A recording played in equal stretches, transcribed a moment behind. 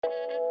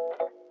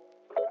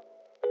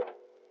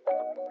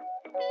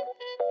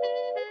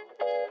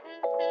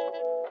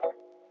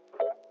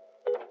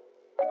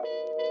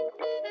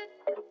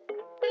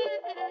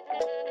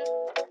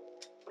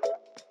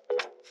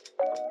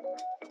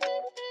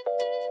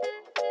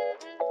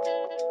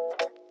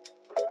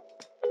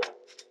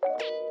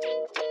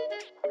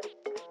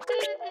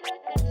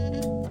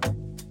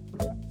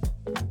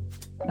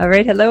All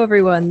right, hello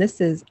everyone.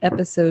 This is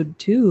episode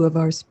 2 of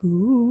our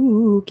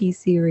spooky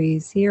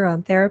series here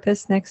on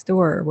Therapist Next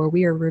Door, where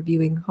we are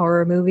reviewing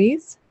horror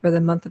movies for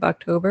the month of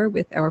October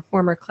with our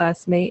former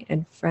classmate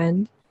and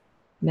friend,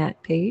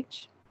 Matt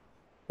Page.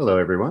 Hello,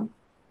 everyone.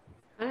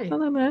 Hi.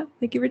 Hello, Matt.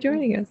 Thank you for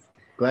joining us.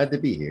 Glad to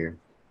be here.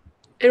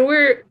 And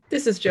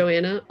this is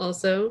Joanna,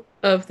 also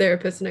of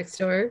Therapist Next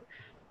Door.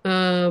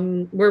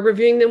 We're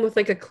reviewing them with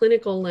like a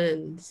clinical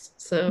lens.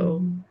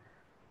 So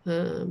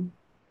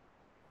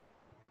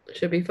it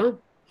should be fun.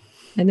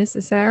 And this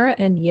is Sarah,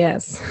 and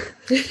yes.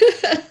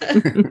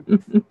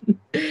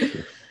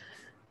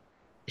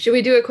 Should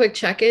we do a quick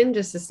check-in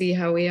just to see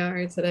how we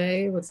are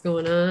today? What's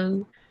going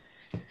on?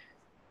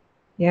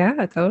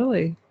 Yeah,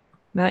 totally.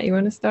 Matt, you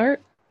want to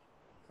start?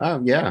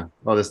 Yeah.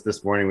 Well,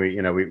 this morning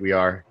we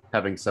are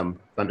having some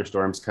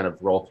thunderstorms kind of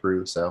roll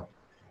through, so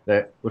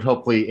that would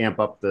hopefully amp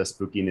up the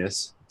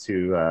spookiness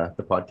to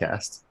the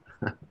podcast.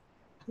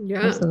 Yeah,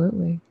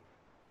 absolutely.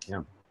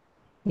 Yeah.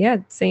 Yeah,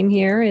 same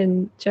here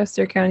in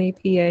Chester County,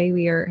 PA.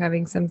 We are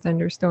having some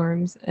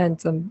thunderstorms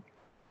and some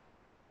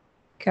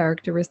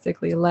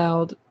characteristically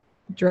loud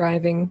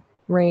driving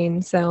rain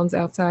sounds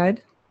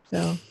outside.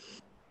 So,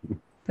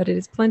 but it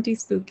is plenty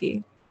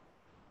spooky.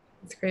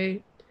 That's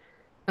great.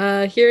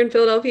 Here in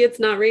Philadelphia, it's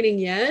not raining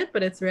yet,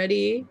 but it's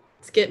ready.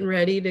 It's getting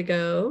ready to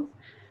go.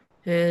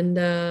 And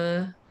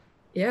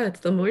yeah, it's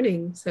the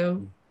morning.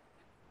 So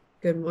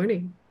good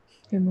morning.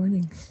 Good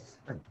morning.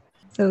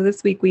 So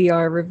this week we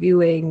are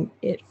reviewing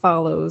It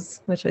Follows,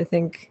 which I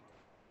think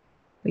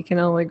we can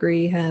all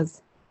agree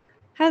has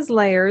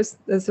layers.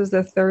 This was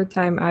the third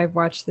time I've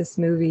watched this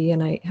movie,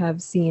 and I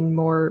see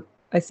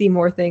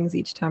more things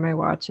each time I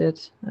watch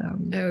it.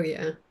 Oh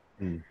yeah.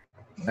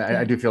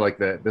 I do feel like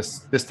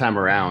this time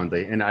around,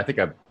 and I think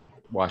I've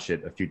watched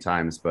it a few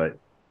times, but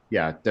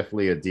yeah,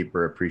 definitely a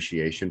deeper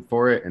appreciation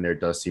for it. And there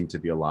does seem to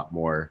be a lot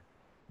more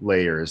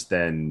layers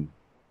than,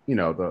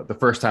 the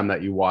first time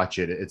that you watch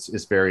it. It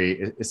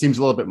seems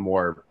a little bit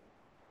more,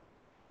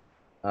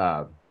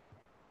 I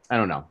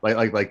don't know,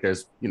 like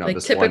there's, like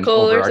this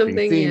typical one or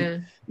something.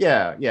 theme.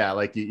 Yeah.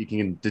 Like you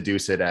can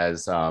deduce it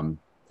as,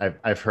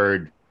 I've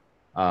heard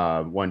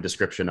one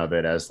description of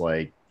it as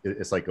like,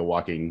 it's like a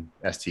walking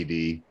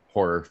STD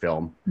horror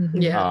film.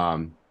 Mm-hmm.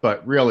 Yeah.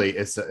 But really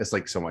it's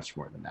like so much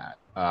more than that.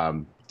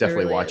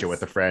 Definitely really watch it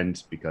with a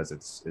friend because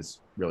it's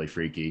really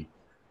freaky.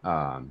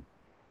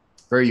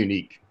 Very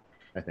unique,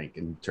 I think,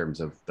 in terms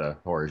of the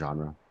horror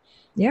genre.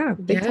 Yeah,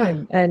 big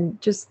time.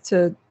 And just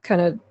to kind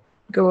of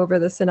go over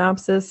the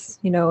synopsis,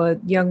 a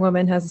young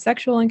woman has a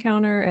sexual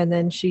encounter and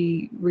then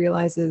she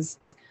realizes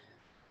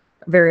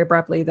very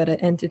abruptly that an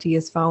entity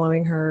is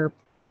following her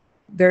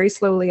very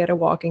slowly at a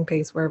walking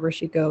pace wherever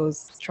she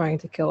goes, trying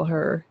to kill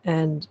her.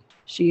 And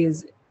she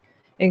is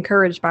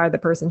encouraged by the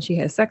person she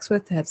has sex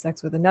with to have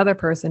sex with another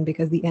person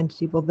because the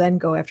entity will then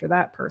go after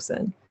that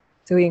person.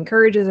 So he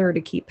encourages her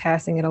to keep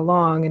passing it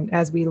along. And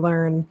as we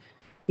learn,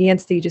 the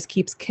entity just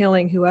keeps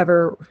killing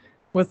whoever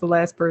was the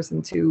last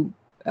person to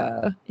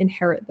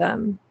inherit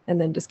them, and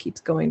then just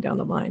keeps going down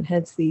the line.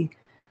 Hence the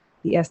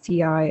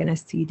STI and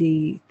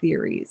STD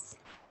theories.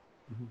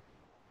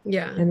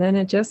 Yeah. And then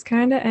it just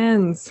kind of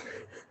ends.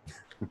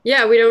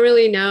 Yeah, we don't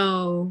really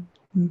know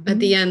at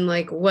the end,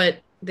 like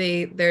what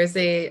I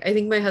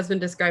think my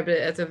husband described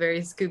it as a very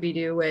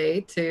Scooby-Doo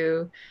way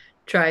to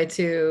try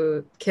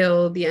to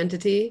kill the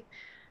entity,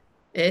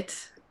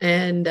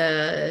 and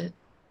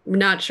we're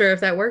not sure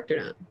if that worked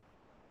or not.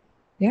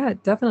 Yeah,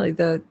 definitely.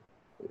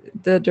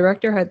 The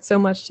director had so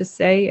much to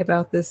say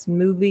about this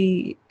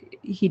movie.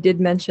 He did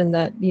mention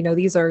that,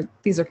 these are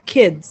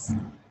kids.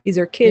 These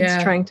are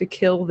kids trying to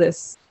kill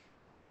this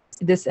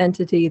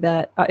entity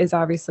that is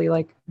obviously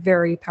like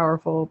very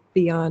powerful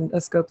beyond a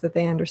scope that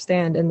they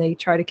understand, and they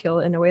try to kill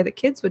it in a way that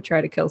kids would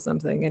try to kill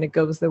something, and it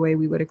goes the way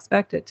we would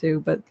expect it to.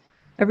 But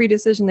every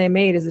decision they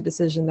made is a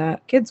decision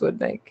that kids would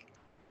make.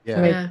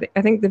 Yeah.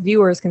 I think the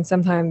viewers can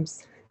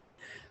sometimes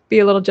be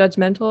a little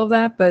judgmental of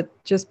that, but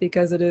just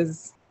because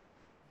it's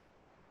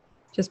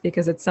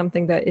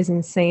something that is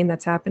insane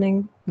that's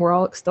happening, we're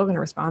all still going to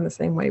respond the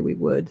same way we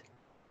would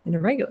in a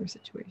regular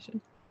situation.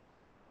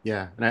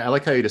 Yeah, and I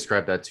like how you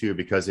describe that too,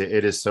 because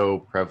it is so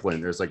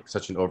prevalent. There's like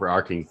such an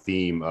overarching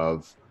theme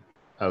of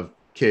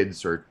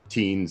kids or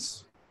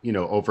teens,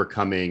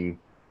 overcoming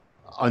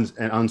an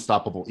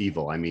unstoppable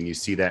evil. I mean, you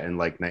see that in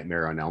like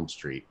Nightmare on Elm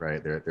Street,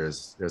 right?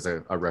 There's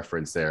a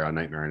reference there on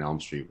Nightmare on Elm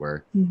Street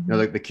where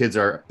like the kids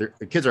are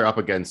up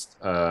against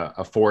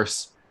a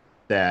force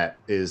that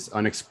is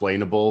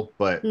unexplainable,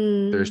 but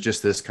there's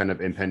just this kind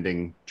of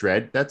impending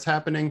dread that's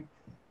happening,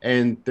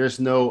 and there's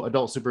no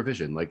adult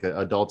supervision. Like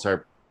adults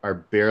are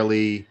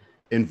barely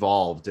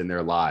involved in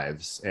their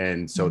lives,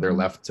 and so they're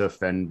left to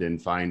fend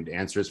and find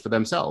answers for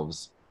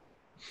themselves.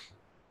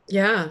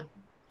 Yeah,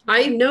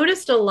 I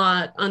noticed a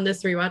lot on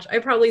this rewatch.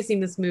 I've probably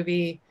seen this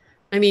movie,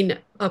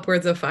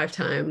 upwards of 5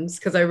 times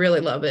because I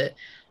really love it,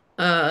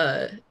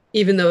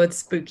 even though it's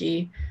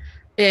spooky.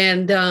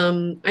 And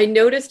I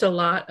noticed a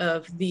lot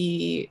of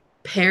the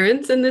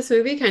parents in this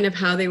movie, kind of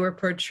how they were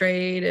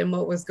portrayed and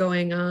what was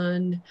going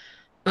on.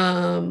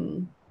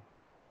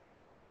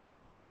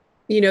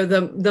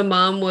 the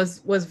mom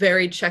was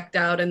very checked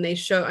out, and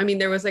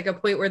there was like a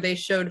point where they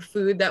showed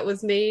food that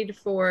was made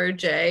for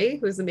Jay,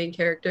 who's the main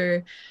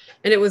character,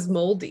 and it was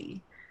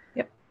moldy.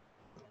 Yep.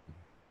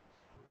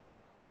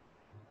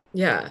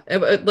 Yeah,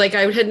 like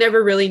I had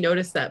never really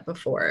noticed that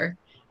before.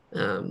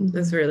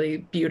 It's really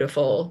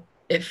beautiful,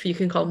 if you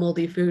can call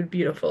moldy food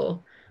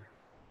beautiful.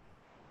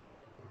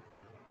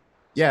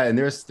 Yeah, and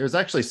there's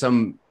actually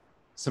some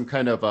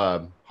kind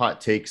of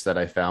hot takes that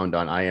I found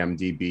on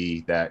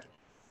IMDb that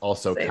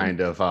also Same.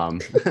 kind of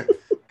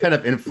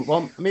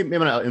well, maybe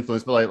not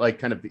influenced, but like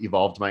kind of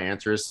evolved my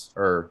answers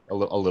or a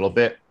little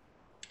bit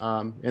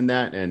in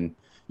that. And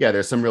yeah,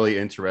 there's some really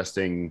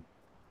interesting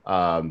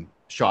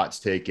shots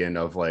taken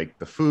of like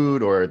the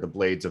food or the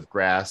blades of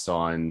grass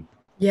on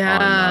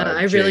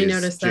I really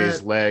noticed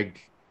Jay's that. leg.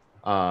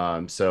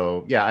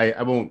 So yeah,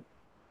 I won't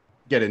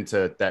get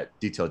into that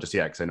detail just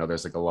yet because I know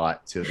there's like a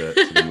lot to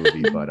the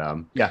movie, but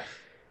yeah,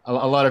 a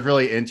lot of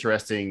really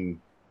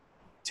interesting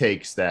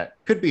takes that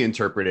could be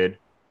interpreted.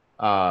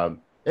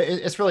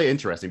 It's really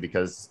interesting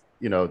because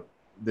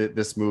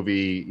this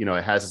movie,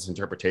 it has its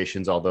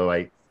interpretations. Although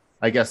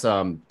I guess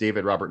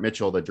David Robert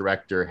Mitchell, the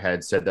director,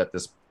 had said that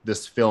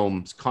this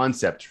film's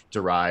concept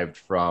derived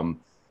from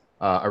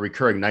a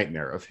recurring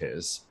nightmare of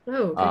his,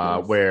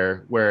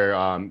 where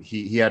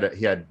he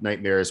had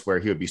nightmares where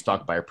he would be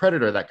stalked by a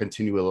predator that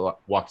continually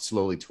walked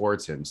slowly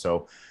towards him.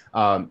 So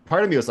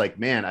part of me was like,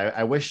 man,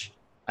 I wish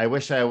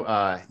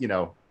I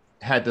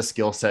had the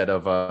skill set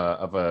of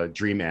a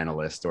dream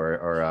analyst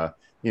or a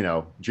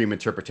dream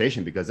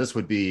interpretation, because this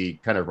would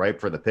be kind of ripe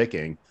for the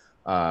picking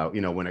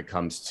when it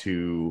comes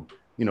to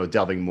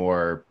delving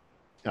more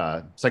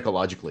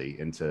psychologically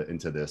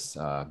into this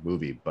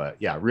movie. But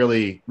yeah,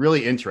 really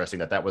really interesting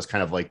that was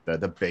kind of like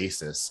the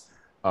basis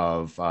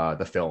of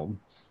the film.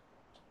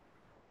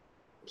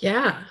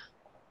 Yeah,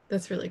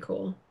 that's really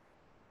cool.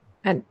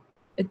 And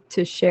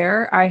to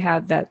share, I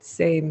had that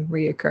same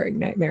reoccurring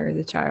nightmare as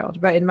a child,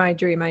 but in my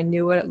dream I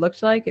knew what it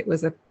looked like. It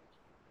was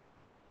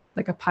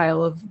like a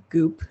pile of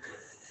goop.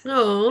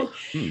 Oh,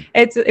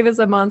 It was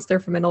a monster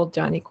from an old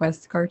Johnny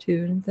Quest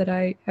cartoon that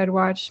I had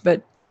watched,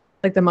 but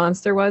like the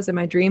monster was in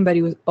my dream, but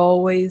he was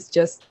always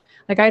just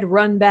like, I'd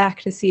run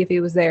back to see if he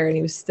was there, and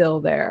he was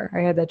still there. I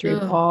had that dream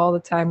all the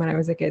time when I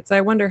was a kid. So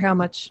I wonder how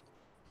much,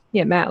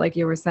 yeah, Matt, like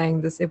you were saying,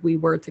 this, if we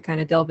were to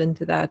kind of delve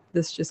into that,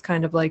 this just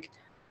kind of like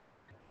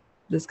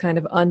this kind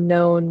of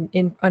unknown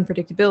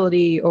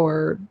unpredictability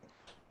or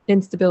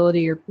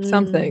instability or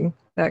something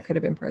that could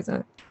have been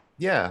present.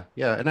 Yeah,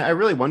 and I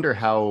really wonder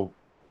how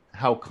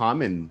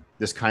common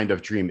this kind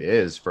of dream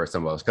is for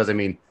some of us, because I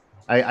mean,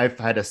 I've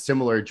had a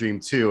similar dream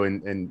too,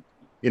 and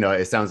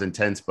it sounds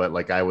intense, but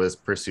like I was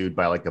pursued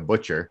by like a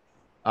butcher.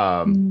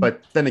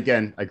 But then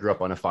again, I grew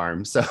up on a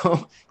farm,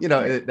 so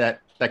that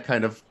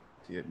kind of,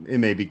 it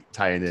may be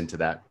tying into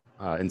that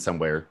in some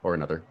way or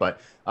another. But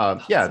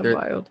yeah, so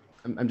wild.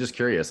 I'm just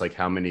curious, like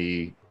how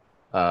many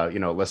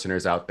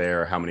listeners out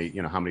there, how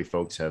many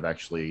folks have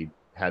actually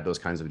had those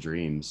kinds of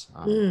dreams.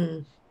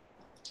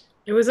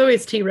 It was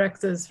always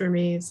T-Rexes for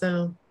me,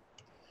 so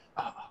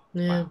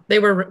yeah, wow. They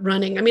were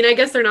running. I mean, I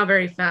guess they're not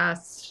very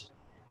fast,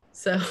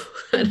 so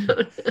I don't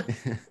know.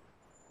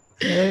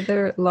 Yeah,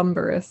 they're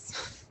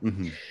lumberous.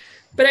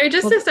 But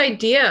this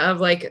idea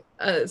of like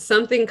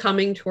something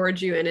coming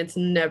towards you and it's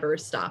never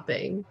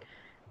stopping.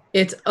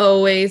 It's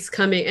always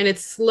coming, and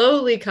it's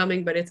slowly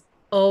coming, but it's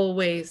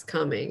always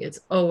coming. It's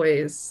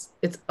always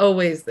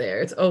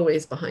there. It's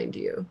always behind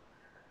you.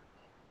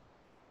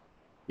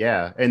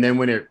 Yeah, and then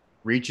when it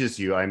reaches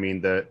you, I mean,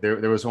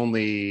 there was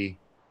only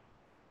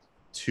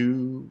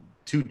two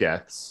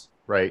deaths,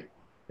 right,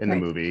 in the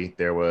movie.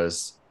 There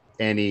was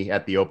Annie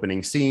at the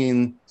opening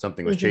scene.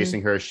 Something was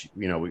chasing her.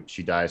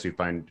 She dies. We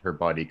find her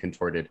body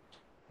contorted,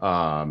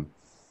 and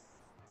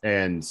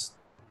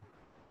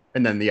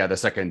then the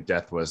second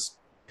death was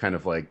kind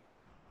of like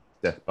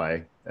death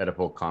by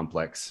Oedipal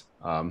complex.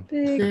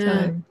 Big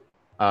time.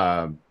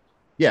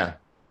 Yeah,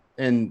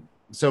 and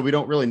so we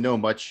don't really know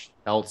much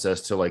else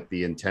as to like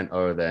the intent,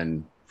 other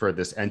than for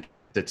this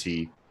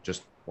entity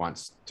just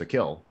wants to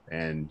kill,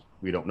 and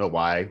we don't know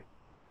why.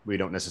 We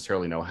don't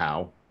necessarily know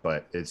how,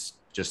 but it's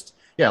just,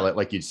 yeah,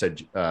 like you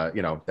said,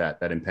 that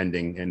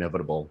impending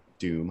inevitable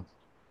doom.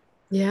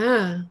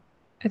 Yeah,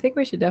 I think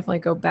we should definitely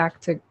go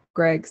back to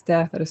Greg's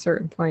death at a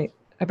certain point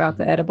about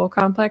the Oedipal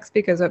complex,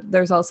 because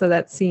there's also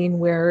that scene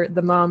where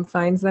the mom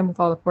finds them with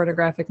all the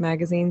pornographic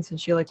magazines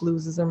and she like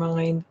loses her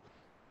mind.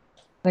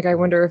 Like, I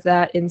wonder if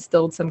that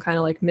instilled some kind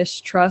of like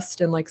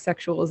mistrust and like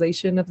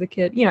sexualization of the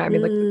kid. I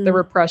mean, like the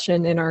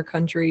repression in our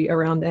country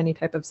around any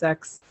type of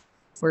sex,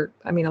 where,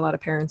 I mean, a lot of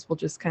parents will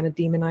just kind of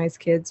demonize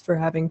kids for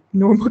having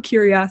normal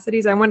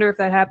curiosities. I wonder if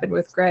that happened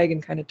with Greg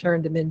and kind of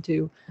turned him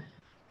into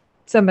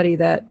somebody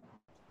that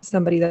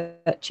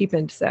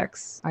cheapened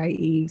sex,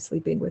 i.e.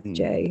 sleeping with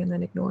Jay and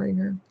then ignoring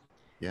her.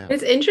 Yeah.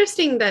 It's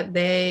interesting that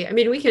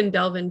we can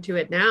delve into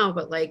it now,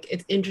 but like,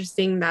 it's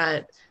interesting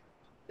that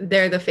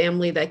they're the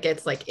family that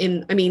gets like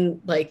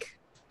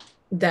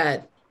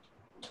that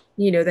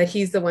that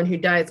he's the one who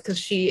dies, because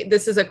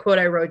this is a quote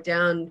I wrote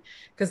down,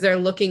 because they're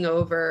looking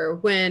over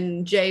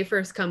when Jay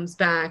first comes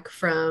back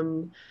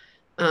from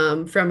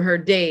her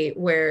date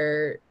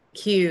where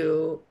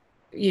Hugh,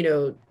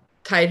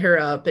 tied her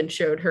up and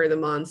showed her the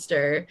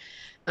monster.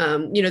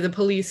 The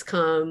police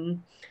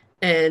come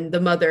and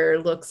the mother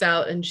looks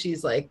out and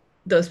she's like,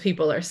 those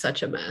people are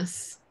such a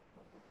mess.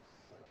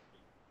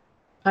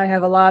 I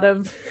have a lot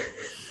of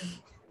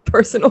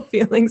personal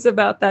feelings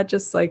about that.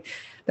 Just like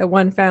that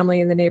one family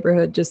in the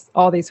neighborhood, just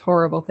all these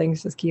horrible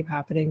things just keep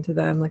happening to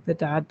them. Like the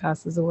dad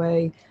passes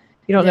away.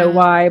 You don't know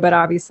why, but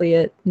obviously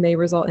it may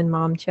result in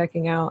mom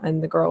checking out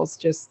and the girls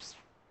just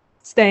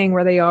staying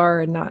where they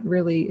are and not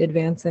really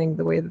advancing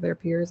the way that their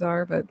peers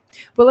are. But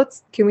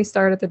can we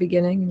start at the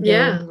beginning?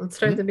 Let's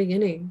start at the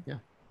beginning. Yeah.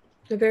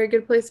 A very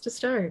good place to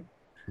start.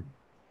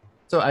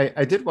 So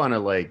I did want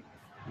to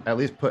at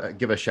least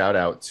give a shout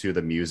out to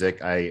the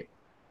music. I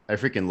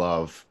freaking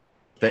love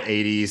the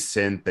 80s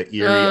synth, the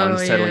eerie,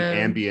 unsettling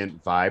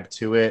ambient vibe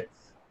to it.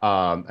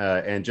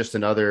 And just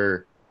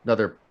another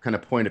kind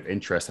of point of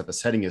interest that the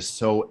setting is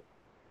so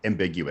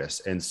ambiguous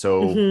and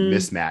so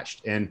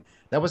mismatched. And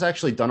that was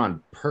actually done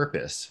on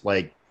purpose.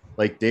 Like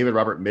David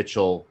Robert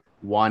Mitchell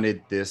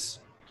wanted this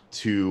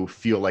to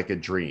feel like a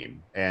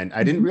dream. And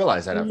I didn't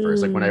realize that at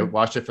first. Like when I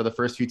watched it for the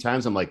first few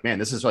times, I'm like, man,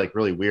 this is like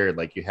really weird.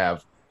 Like you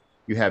have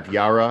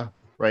Yara,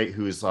 right,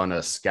 who's on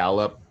a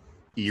scallop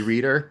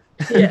e-reader.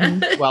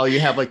 Yeah. While you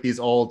have like these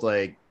old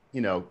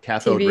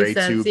cathode ray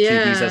tube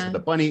TV sets with the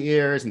bunny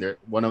ears, and at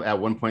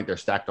one point they're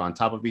stacked on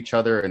top of each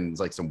other, and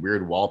it's like some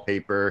weird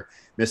wallpaper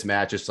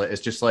mismatch.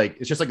 It's just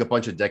like a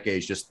bunch of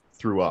decades just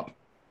threw up.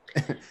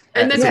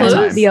 And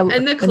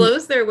the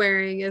clothes they're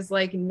wearing is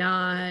like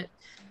not.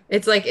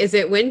 It's like, is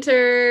it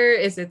winter?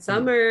 Is it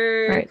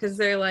summer? Because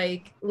they're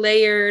like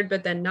layered,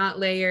 but then not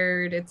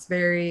layered. It's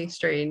very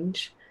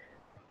strange.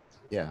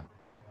 Yeah.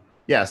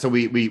 So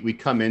we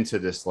come into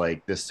this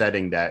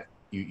setting that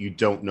you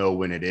don't know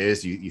when it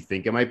is. You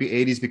think it might be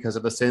 80s because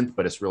of the synth,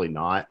 but it's really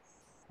not.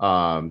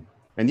 And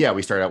yeah,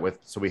 we start out with,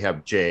 so we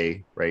have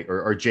Jay, right,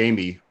 or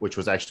Jamie, which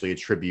was actually a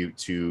tribute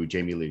to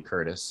Jamie Lee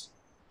Curtis.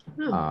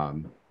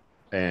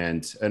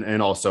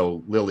 And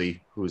also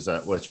Lily, who's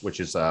which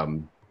is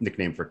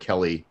nickname for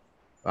Kelly,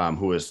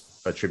 who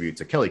is a tribute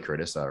to Kelly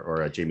Curtis,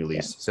 or Jamie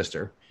Lee's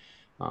sister.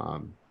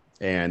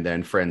 And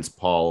then friends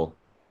Paul,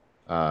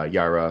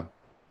 Yara,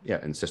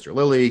 and sister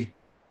Lily,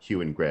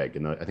 Hugh and Greg,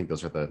 and I think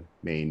those are the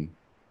main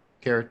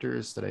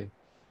characters today.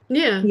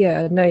 Yeah.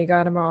 No, you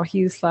got them all.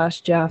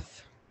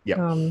 Hugh/Jeff.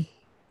 Yeah.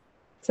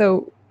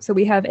 So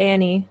we have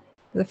Annie,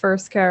 the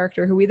first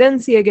character, who we then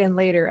see again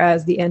later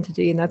as the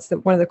entity, and that's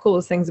one of the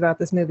coolest things about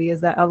this movie,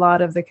 is that a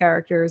lot of the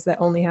characters that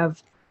only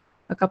have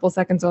a couple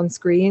seconds on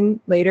screen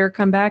later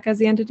come back as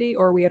the entity,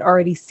 or we had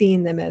already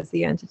seen them as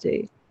the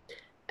entity.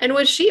 And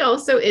was she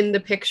also in the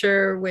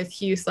picture with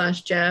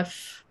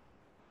Hugh/Jeff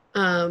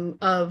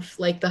of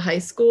like the high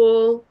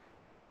school?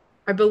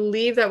 I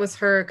believe that was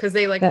her, because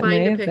they like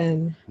find a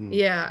picture.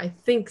 Yeah, I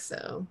think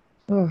so.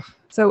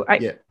 So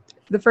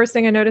the first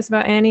thing I noticed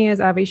about Annie is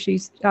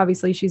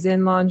obviously she's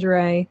in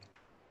lingerie.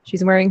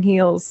 She's wearing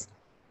heels.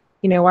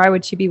 Why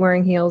would she be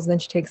wearing heels? Then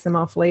she takes them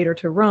off later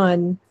to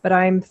run. But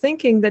I'm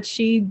thinking that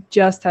she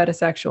just had a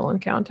sexual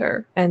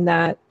encounter and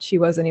that she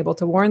wasn't able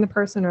to warn the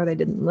person, or they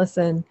didn't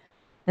listen.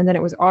 And then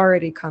it was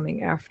already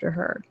coming after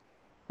her.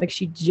 Like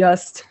she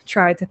just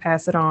tried to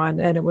pass it on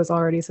and it was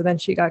already, so then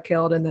she got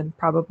killed, and then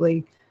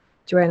probably,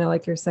 Joanna,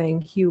 like you're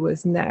saying, Hugh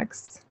was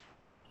next.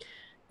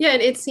 Yeah,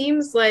 and it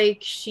seems like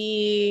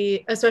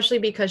she, especially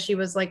because she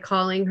was like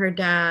calling her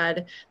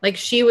dad, like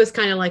she was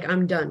kind of like,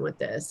 I'm done with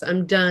this.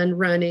 I'm done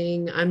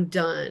running. I'm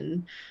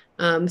done.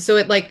 So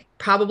it like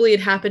probably had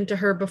happened to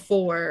her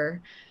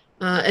before.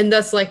 And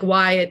that's like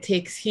why it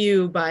takes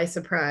Hugh by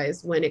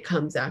surprise when it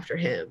comes after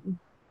him.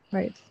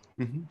 Right.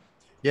 Mm-hmm.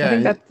 Yeah. I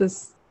think that's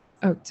this.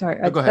 Oh, sorry.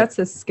 That's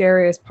the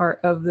scariest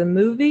part of the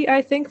movie,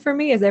 I think, for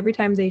me, is every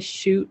time they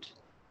shoot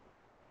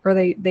or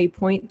they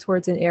point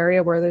towards an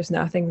area where there's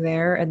nothing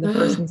there and the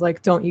person's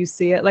like, don't you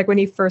see it? Like when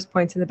he first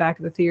points in the back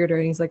of the theater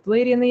and he's like, the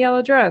lady in the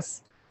yellow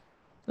dress.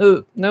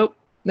 Oh, nope.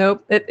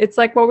 It's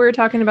like what we were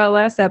talking about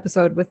last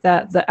episode with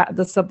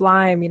the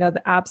sublime,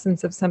 the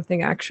absence of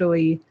something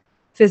actually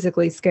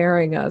physically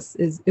scaring us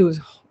was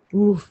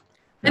oof.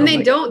 And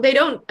they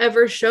don't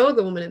ever show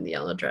the woman in the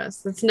yellow dress.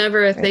 That's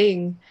never a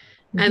thing.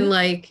 Mm-hmm. And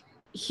like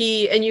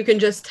and you can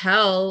just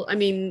tell, I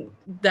mean,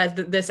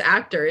 that this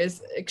actor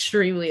is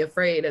extremely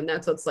afraid, and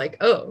that's what's like,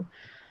 oh,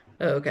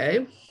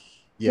 okay.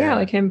 Yeah,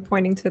 like him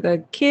pointing to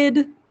the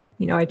kid,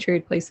 I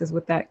trade places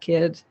with that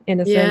kid, in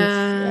a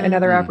sense,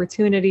 another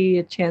opportunity,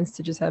 a chance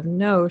to just have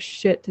no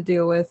shit to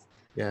deal with.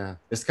 Yeah,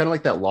 it's kind of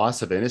like that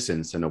loss of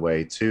innocence in a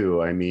way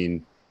too. I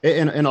mean,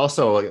 and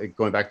also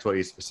going back to what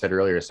you said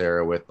earlier,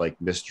 Sarah, with like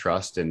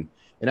mistrust, and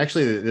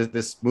actually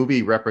this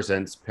movie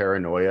represents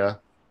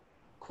paranoia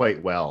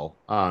quite well,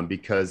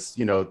 because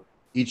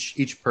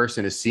each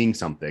person is seeing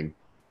something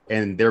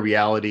and their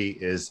reality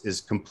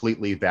is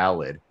completely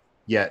valid,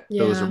 yet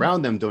those Yeah.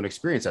 around them don't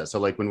experience that. So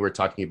like when we're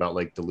talking about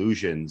like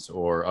delusions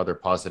or other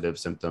positive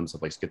symptoms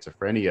of like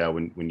schizophrenia,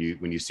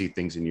 when you see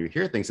things and you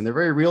hear things and they're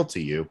very real to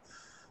you,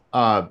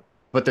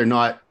 but they're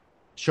not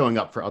showing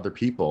up for other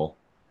people,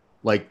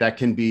 like that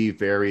can be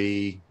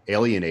very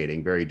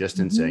alienating, very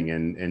distancing.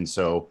 And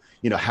so,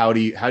 you know, how do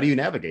you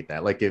navigate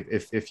that? Like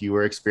if you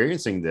were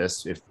experiencing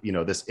this, if you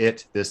know this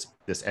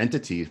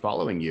entity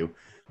following you,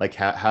 like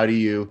how do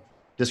you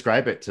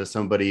describe it to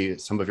somebody,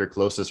 some of your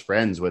closest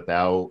friends,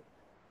 without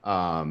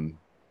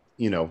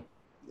you know,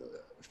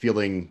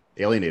 feeling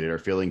alienated or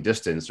feeling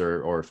distanced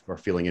or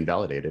feeling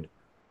invalidated?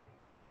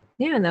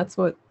 Yeah, and that's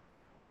what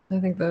I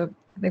think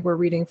we're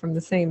reading from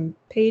the same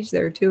page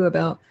there too,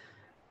 about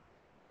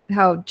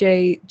how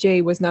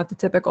Jay was not the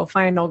typical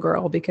final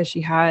girl because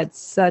she had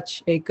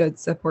such a good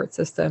support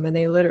system, and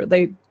they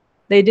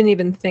didn't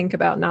even think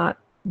about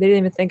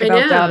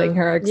doubting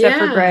her, except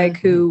for Greg,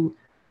 who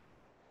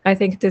I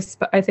think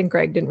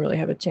Greg didn't really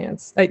have a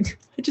chance. I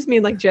just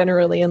mean like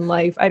generally in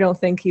life, I don't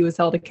think he was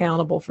held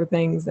accountable for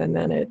things, and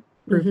then it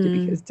proved to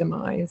be his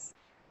demise.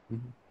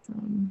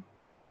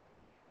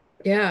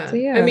 Yeah.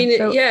 I mean,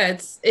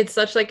 it's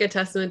such like a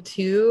testament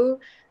to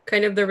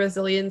kind of the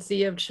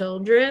resiliency of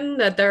children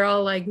that they're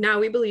all like, now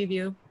we believe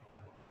you.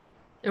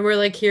 And we're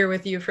like here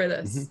with you for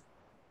this.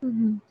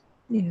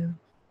 Yeah.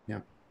 Yeah.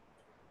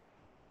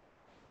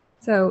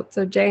 So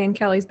Jay and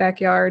Kelly's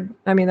backyard,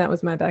 I mean, that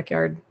was my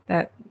backyard.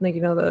 That, like,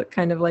 you know, the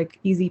kind of like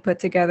easy put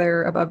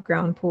together above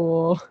ground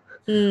pool,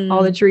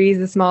 all the trees,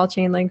 the small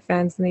chain link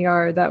fence in the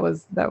yard. That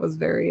was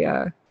very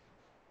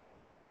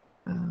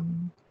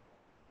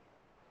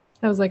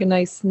that was like a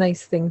nice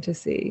thing to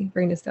see.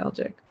 Very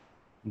nostalgic.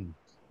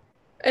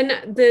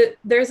 And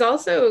there's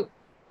also,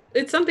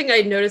 it's something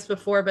I'd noticed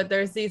before, but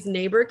there's these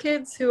neighbor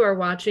kids who are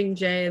watching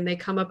Jay, and they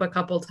come up a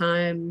couple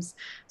times.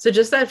 So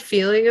just that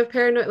feeling of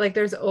paranoia, like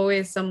there's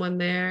always someone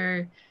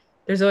there.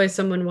 There's always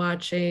someone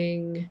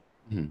watching.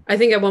 I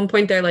think at one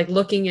point they're like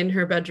looking in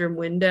her bedroom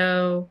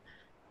window.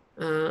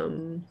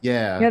 The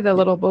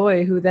little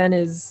boy who then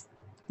is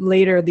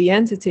later the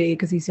entity,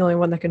 because he's the only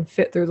one that can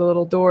fit through the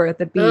little door at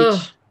the beach.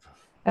 Ugh.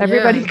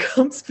 Everybody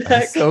comes back.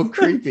 That's so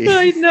creepy.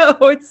 I know.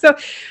 It's so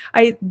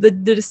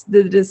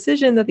the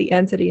decision that the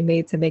entity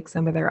made to make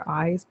some of their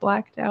eyes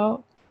blacked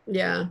out.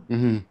 Yeah.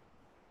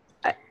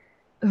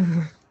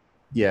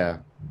 Yeah.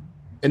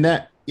 And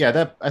that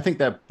I think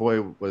that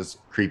boy was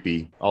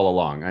creepy all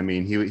along. I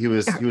mean, he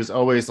was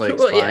always like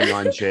spying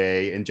on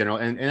Jay in general.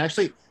 And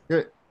actually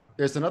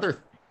there's another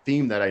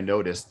theme that I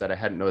noticed that I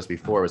hadn't noticed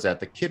before, was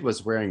that the kid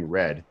was wearing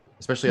red.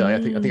 Especially,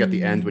 I think at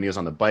the end when he was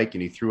on the bike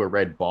and he threw a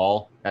red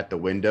ball at the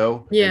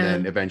window, and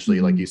then eventually,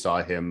 like, you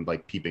saw him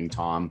like peeping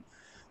Tom,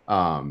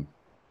 and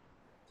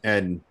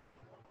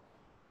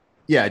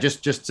yeah,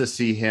 just to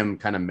see him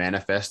kind of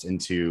manifest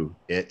into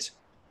it,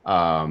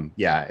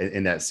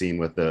 in that scene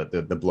with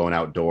the blown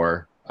out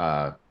door,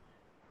 so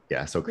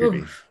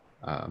creepy,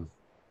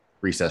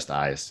 recessed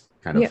eyes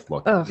kind of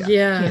look,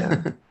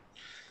 and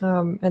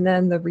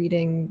then the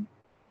reading,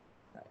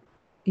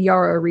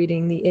 Yara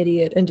reading the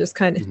idiot, and just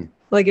kind of.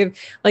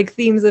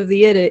 Themes of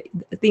the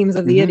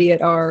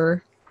idiot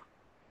are,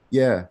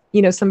 you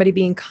know, somebody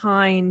being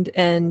kind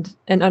and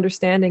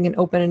understanding and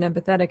open and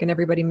empathetic, and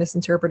everybody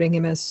misinterpreting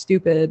him as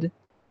stupid.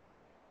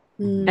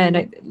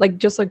 And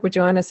just like what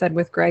Joanna said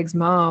with Greg's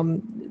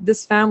mom,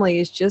 this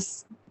family is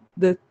just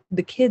the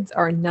kids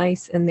are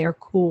nice and they're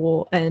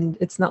cool, and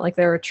it's not like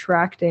they're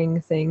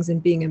attracting things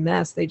and being a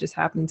mess. They just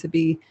happen to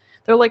be,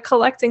 they're like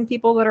collecting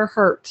people that are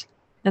hurt.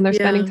 And they're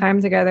spending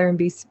time together and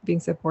being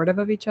supportive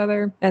of each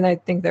other. And I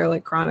think they're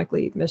like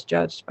chronically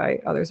misjudged by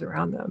others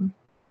around them.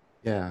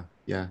 Yeah.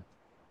 And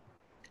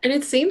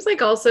it seems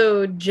like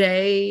also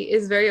Jay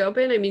is very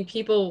open. I mean,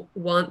 people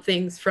want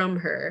things from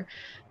her.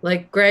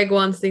 Like Greg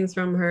wants things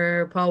from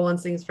her. Paul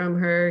wants things from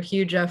her.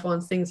 Hugh Jeff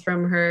wants things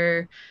from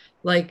her.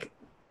 Like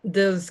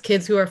those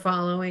kids who are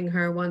following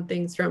her want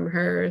things from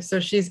her. So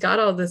she's got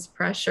all this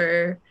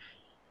pressure.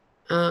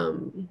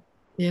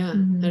 I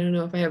don't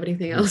know if I have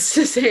anything else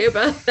to say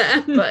about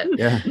that, but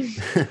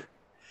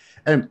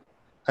and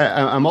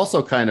I'm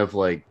also kind of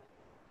like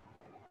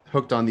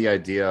hooked on the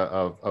idea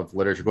of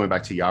literature, going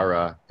back to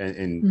Yara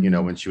and you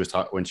know, when she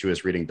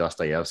was reading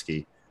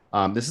Dostoevsky.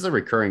 This is a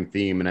recurring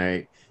theme,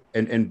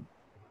 and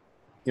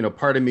you know,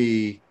 part of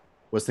me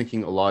was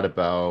thinking a lot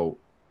about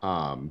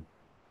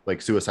like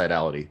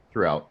suicidality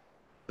throughout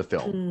the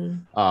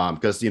film,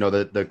 because you know,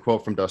 the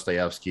quote from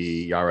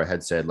Dostoevsky, Yara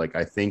had said, like,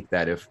 I think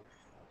that if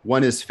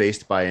one is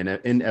faced by an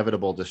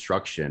inevitable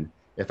destruction,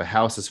 if a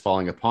house is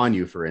falling upon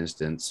you, for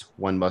instance,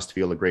 one must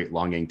feel a great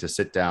longing to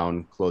sit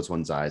down, close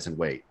one's eyes, and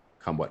wait,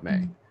 come what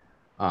may.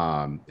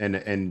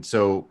 And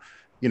so,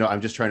 you know, I'm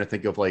just trying to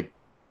think of like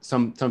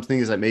some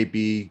things that may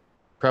be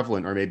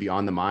prevalent or maybe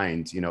on the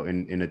mind, you know,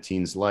 in a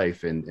teen's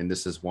life. And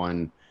this is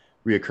one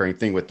reoccurring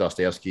thing with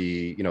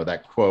Dostoevsky, you know,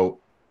 that quote,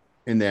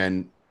 and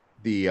then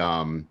the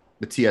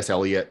T.S.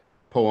 Eliot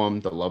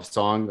poem, the love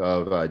song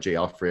of J.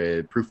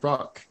 Alfred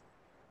Prufrock.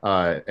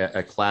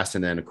 At class,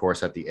 and then of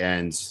course at the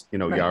end, you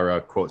know,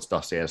 Yara quotes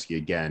Dostoevsky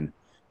again.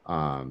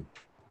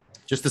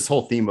 just this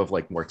whole theme of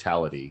like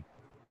mortality.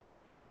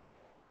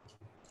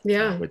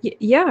 Yeah.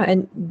 Yeah,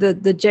 and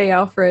the J.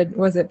 Alfred,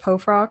 was it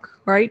Pofrock,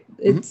 right?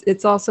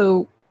 It's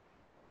also,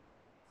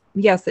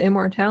 yes, the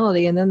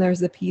immortality, and then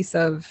there's the piece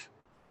of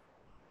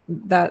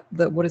that,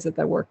 what is it,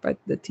 that work by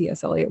the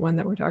T.S. Eliot one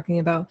that we're talking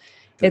about.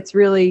 It's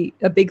really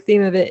a big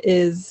theme of it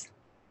is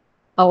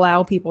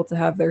allow people to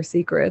have their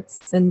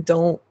secrets and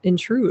don't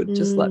intrude.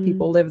 Just let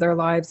people live their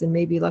lives and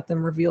maybe let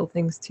them reveal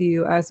things to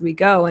you as we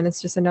go. And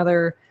it's just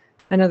another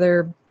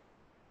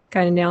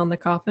kind of nail in the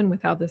coffin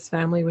with how this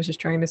family was just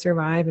trying to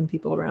survive and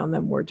people around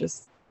them were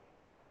just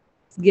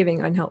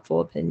giving unhelpful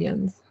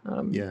opinions.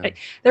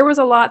 There was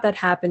a lot that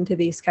happened to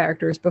these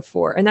characters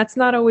before, and that's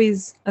not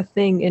always a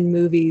thing in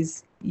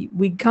movies.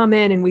 We come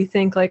in and we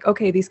think like,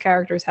 okay, these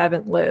characters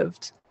haven't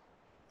lived.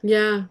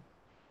 Yeah.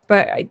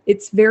 But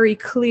it's very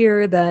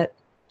clear that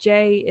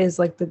Jay is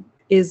like the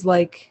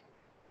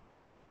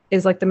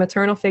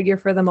maternal figure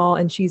for them all,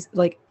 and she's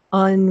like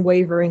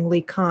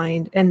unwaveringly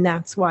kind, and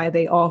that's why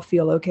they all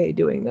feel okay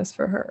doing this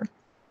for her.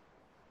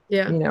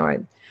 Yeah. You know, I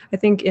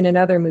think in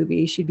another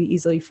movie she'd be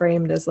easily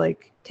framed as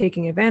like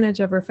taking advantage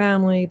of her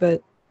family,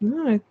 but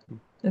no,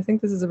 I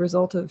think this is a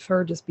result of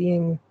her just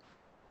being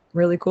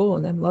really cool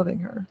and them loving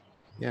her.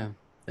 Yeah.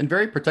 And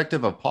very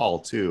protective of Paul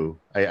too.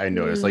 I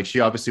noticed like she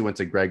obviously went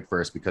to Greg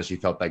first because she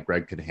felt that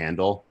Greg could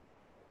handle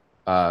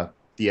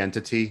the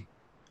entity.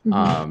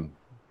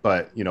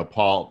 But you know,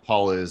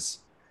 Paul is,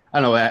 I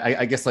don't know,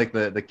 I guess like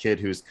the kid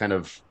who's kind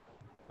of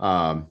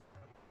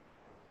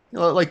you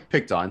know, like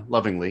picked on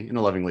lovingly in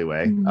a lovingly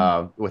way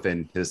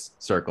within his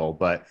circle.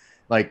 But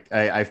like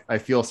I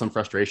feel some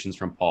frustrations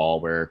from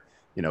Paul where,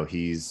 you know,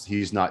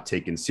 he's not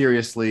taken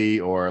seriously,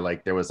 or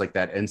like there was like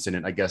that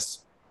incident, I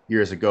guess,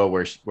 years ago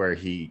where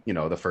he, you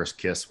know, the first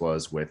kiss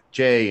was with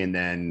Jay, and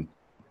then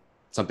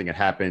something had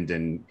happened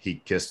and he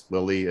kissed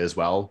Lily as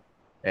well,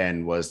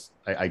 and was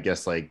I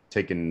guess like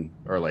taken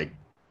or like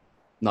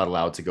not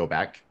allowed to go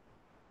back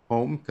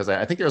home, because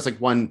I think there was like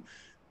one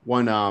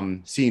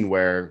scene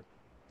where,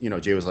 you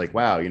know, Jay was like,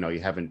 wow, you know, you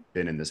haven't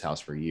been in this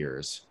house for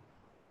years.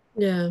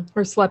 Yeah.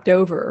 Or slept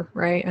over,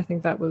 right? I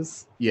think that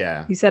was,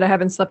 yeah, he said I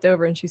haven't slept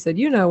over, and she said,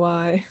 you know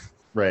why.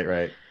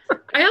 right.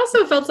 I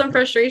also felt some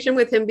frustration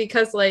with him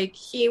because like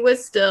he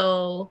was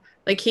still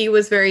like he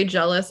was very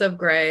jealous of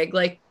Greg,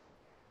 like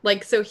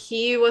so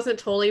he wasn't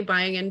totally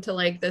buying into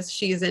like this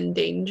she's in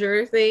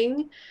danger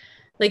thing.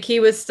 Like he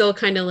was still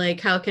kind of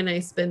like, how can I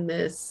spin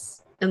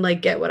this and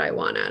like get what I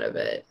want out of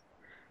it,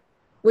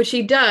 which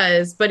he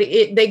does, but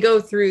they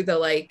go through the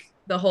like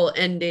the whole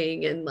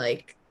ending and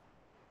like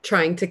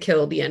trying to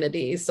kill the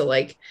entity, so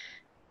like,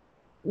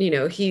 you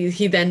know,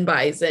 he then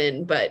buys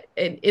in, but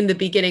in the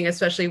beginning,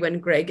 especially when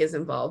Greg is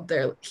involved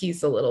there,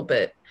 he's a little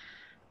bit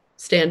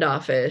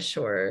standoffish.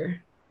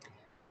 Or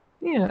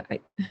Yeah,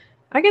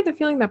 I get the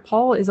feeling that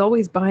Paul is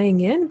always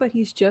buying in, but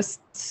he's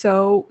just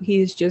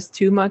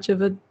too much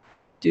of a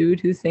dude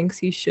who thinks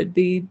he should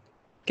be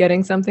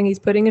getting something he's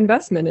putting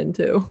investment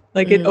into.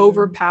 Like it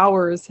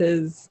overpowers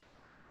his,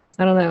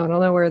 I don't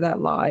know where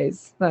that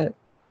lies, but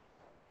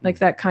like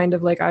that kind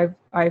of like, I've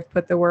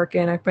put the work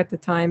in, I've put the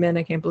time in,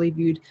 I can't believe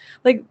you'd,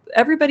 like,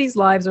 everybody's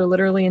lives are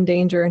literally in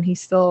danger, and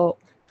he's still,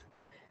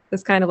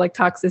 this kind of like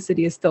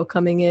toxicity is still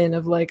coming in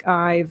of like,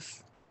 I'm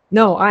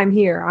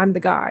here, I'm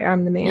the guy,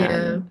 I'm the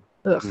man.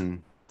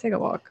 Take a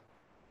walk.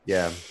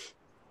 Yeah,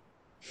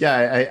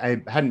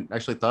 I hadn't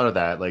actually thought of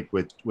that, like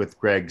with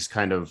Greg's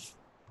kind of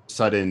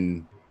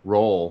sudden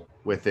role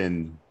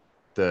within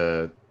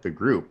the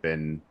group.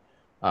 And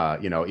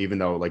you know, even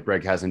though like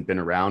Greg hasn't been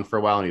around for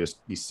a while, and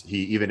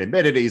he even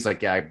admitted it, he's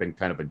like, yeah, I've been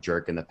kind of a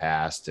jerk in the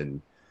past, and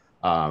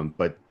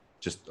but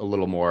just a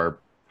little more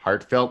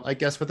heartfelt, I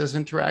guess, with his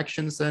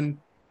interactions than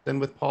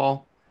with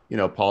Paul. You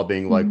know, Paul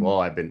being like,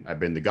 well, I've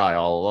been the guy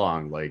all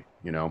along, like,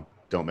 you know,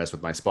 don't mess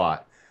with my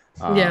spot.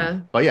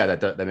 But yeah,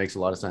 that makes a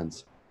lot of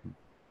sense.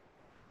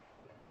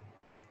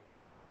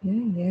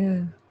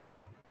 Yeah.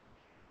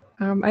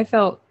 I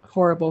felt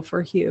horrible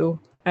for Hugh.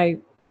 I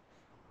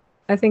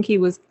think he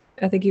was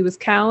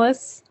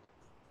callous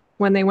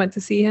when they went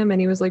to see him,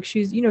 and he was like,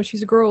 she's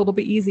a girl, it'll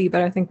be easy.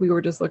 But I think we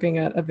were just looking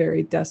at a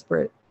very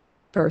desperate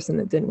person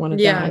that didn't want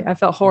to die. I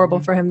felt horrible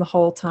for him the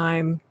whole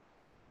time.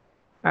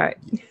 All right.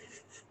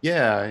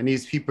 Yeah, and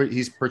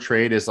he's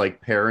portrayed as like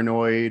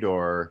paranoid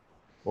or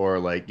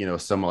like, you know,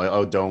 someone like,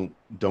 oh, don't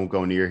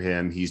go near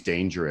him, he's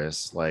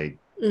dangerous. Like,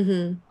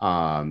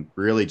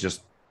 really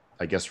just,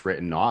 I guess,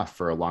 written off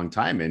for a long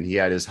time, and he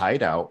had his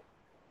hideout,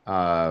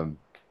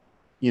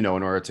 you know,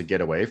 in order to get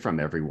away from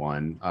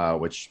everyone,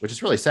 which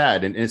is really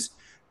sad. And it's,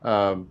 you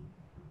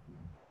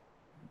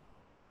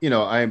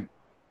know,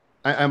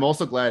 I'm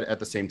also glad at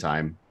the same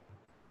time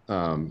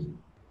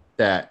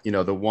that, you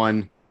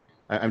know,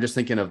 I'm just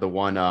thinking of the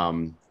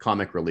one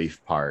comic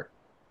relief part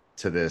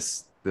to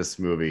this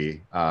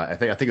movie. I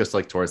think it was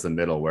like towards the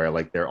middle where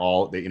like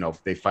you know,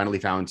 they finally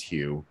found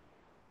Hugh,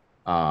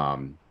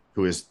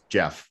 who is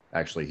Jeff.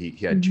 Actually,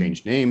 he had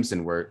changed names,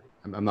 and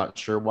I'm not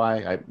sure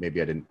why.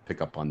 Maybe I didn't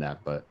pick up on that,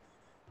 but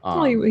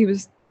well, he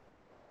was.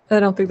 I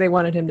don't think they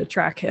wanted him to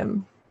track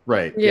him.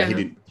 Right. Yeah.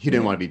 He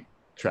didn't want to be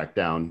track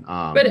down.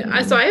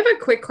 So I have a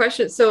quick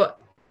question. So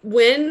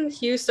when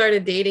Hugh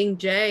started dating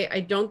Jay, I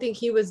don't think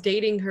he was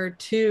dating her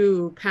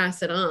to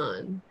pass it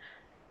on,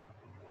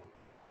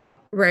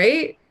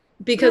 right?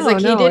 Because like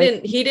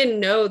he didn't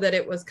know that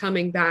it was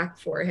coming back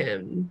for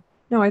him.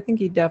 No, I think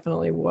he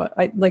definitely was.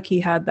 He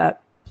had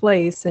that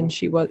place, and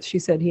she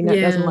said he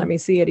doesn't let me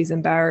see it. He's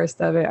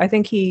embarrassed of it. I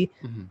think he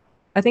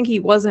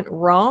wasn't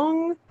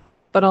wrong,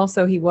 but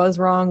also he was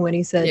wrong when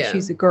he said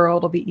she's a girl,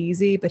 it'll be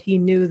easy. But he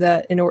knew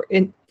that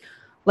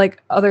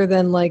other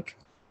than like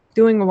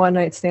doing a one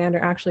night stand or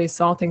actually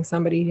assaulting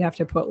somebody, you have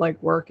to put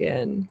like work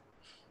in,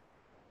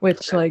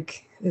 which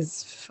like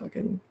is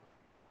fucking.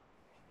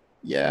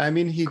 Yeah, I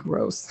mean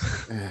gross.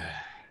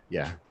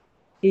 Yeah.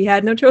 He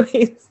had no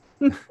choice.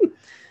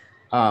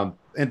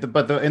 And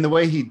the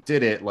way he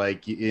did it,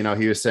 like, you know,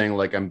 he was saying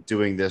like, I'm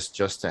doing this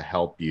just to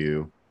help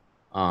you.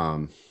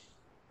 I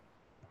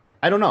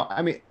don't know.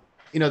 I mean,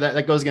 you know,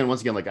 that goes again,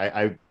 once again, like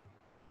I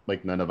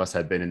like none of us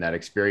had been in that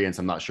experience.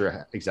 I'm not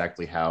sure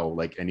exactly how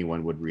like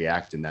anyone would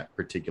react in that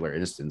particular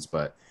instance,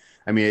 but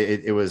I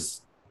mean, it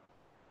was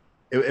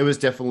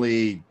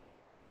definitely,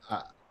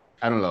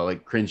 I don't know,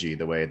 like cringy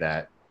the way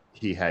that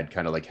he had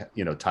kind of like,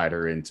 you know, tied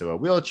her into a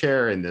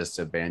wheelchair in this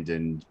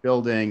abandoned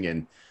building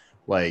and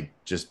like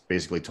just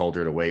basically told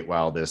her to wait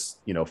while this,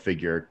 you know,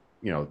 figure,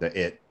 you know,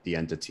 the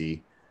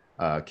entity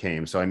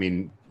came. So, I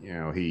mean, you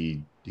know,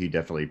 he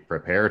definitely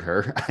prepared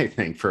her, I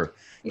think, for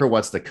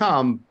what's to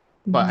come.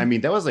 But I mean,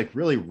 that was like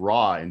really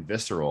raw and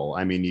visceral.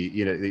 I mean,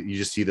 you know, you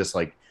just see this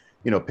like,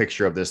 you know,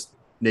 picture of this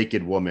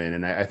naked woman.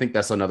 And I think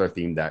that's another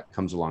theme that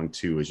comes along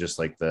too, is just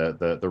like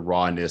the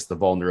rawness, the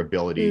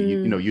vulnerability,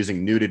 you know,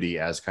 using nudity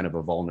as kind of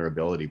a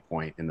vulnerability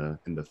point in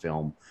the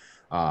film.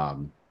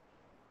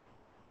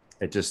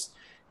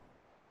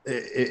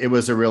 It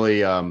was a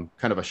really kind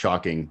of a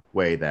shocking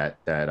way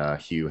that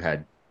Hugh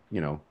had,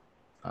 you know,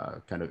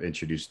 kind of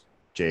introduced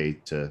Jay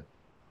to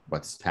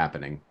what's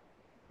happening.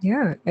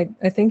 Yeah,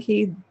 I think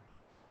he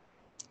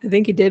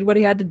did what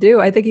he had to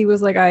do. I think he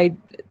was like, I,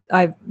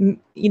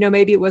 you know,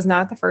 maybe it was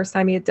not the first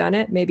time he had done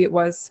it. Maybe it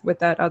was with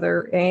that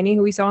other Annie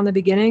who we saw in the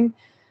beginning.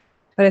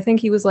 But I think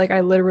he was like, I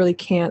literally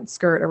can't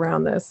skirt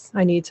around this.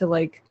 I need to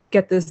like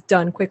get this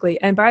done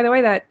quickly. And by the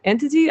way, that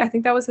entity, I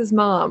think that was his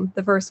mom,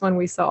 the first one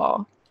we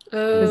saw.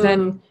 Because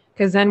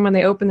then when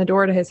they opened the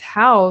door to his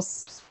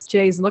house,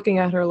 Jay's looking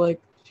at her like,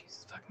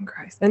 Jesus fucking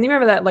Christ. And you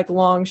remember that like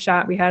long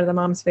shot we had of the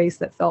mom's face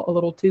that felt a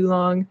little too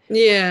long?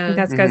 Yeah. I think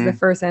that's because the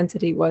first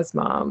entity was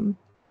mom.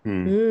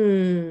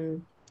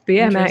 But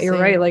yeah, Matt, you're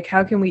right. Like,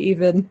 how can we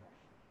even,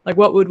 like,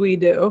 what would we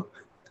do?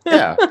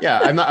 Yeah.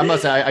 I'm not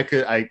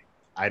saying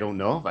I don't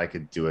know if I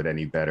could do it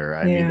any better.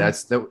 I mean,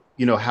 that's the,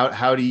 you know,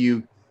 how do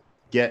you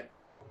get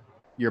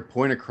your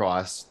point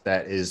across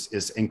that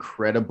is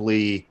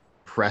incredibly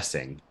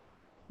pressing,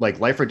 like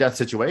life or death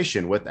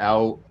situation,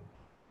 without,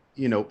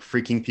 you know,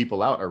 freaking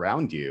people out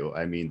around you?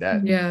 I mean, that,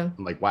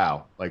 I'm like,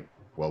 wow, like,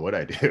 what would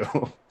I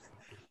do?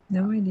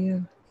 No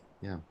idea.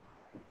 Yeah.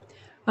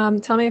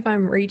 Tell me if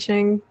I'm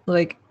reaching,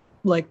 like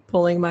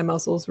pulling my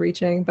muscles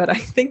reaching, but I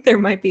think there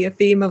might be a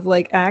theme of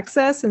like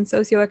access and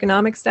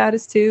socioeconomic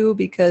status too,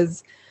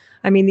 because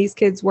I mean, these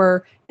kids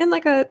were in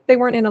like they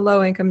weren't in a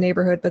low income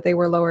neighborhood, but they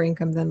were lower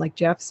income than like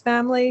Jeff's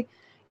family.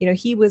 You know,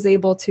 he was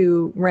able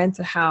to rent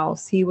a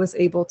house. He was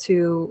able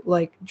to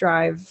like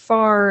drive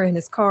far in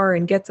his car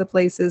and get to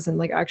places and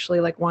like actually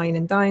like wine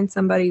and dine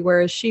somebody.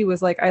 Whereas she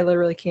was like, I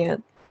literally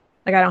can't,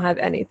 like, I don't have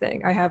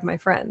anything. I have my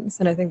friends.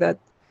 And I think that,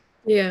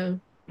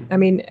 I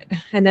mean,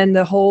 and then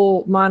the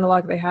whole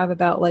monologue they have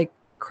about like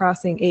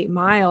crossing 8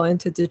 Mile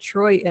into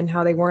Detroit and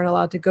how they weren't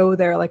allowed to go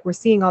there. Like, we're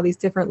seeing all these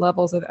different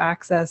levels of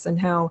access and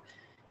how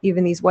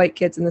even these white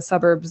kids in the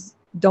suburbs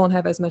don't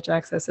have as much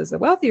access as the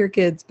wealthier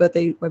kids, but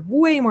they have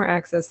way more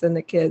access than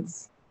the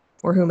kids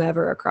or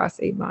whomever across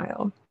 8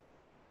 Mile,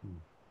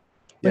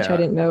 which I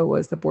didn't know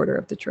was the border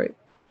of Detroit.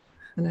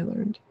 And I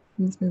learned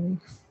in this movie.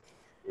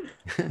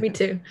 Me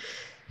too.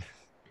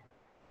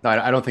 No,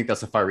 I don't think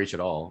that's a far reach at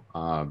all.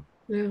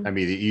 I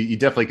mean, you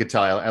definitely could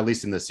tell, at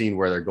least in the scene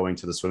where they're going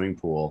to the swimming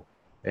pool,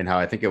 and how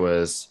I think it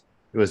was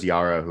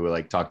Yara who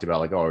like talked about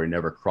like, oh, we're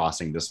never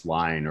crossing this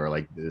line or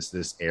like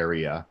this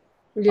area.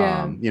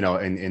 You know,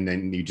 and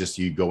then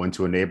you go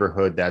into a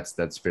neighborhood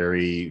that's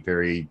very,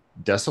 very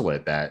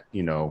desolate, that,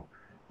 you know,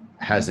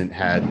 hasn't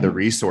had the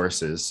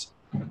resources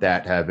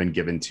that have been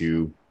given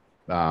to,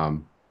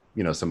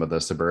 you know, some of the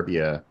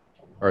suburbia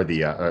or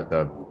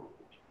the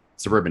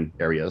suburban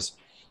areas.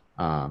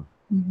 I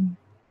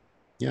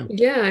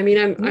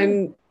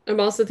mean, I'm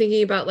also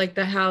thinking about like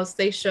the house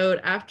they showed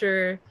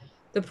after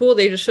the pool.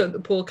 They just showed the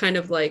pool kind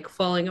of like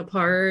falling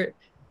apart.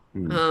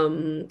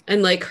 And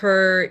like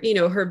her, you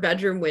know, her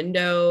bedroom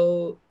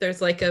window,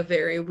 there's like a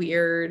very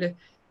weird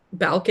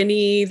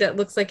balcony that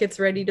looks like it's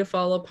ready to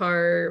fall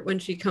apart when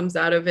she comes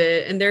out of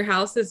it. And their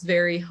house is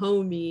very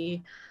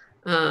homey.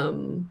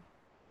 And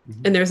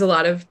there's a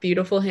lot of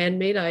beautiful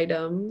handmade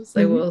items,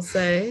 I will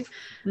say.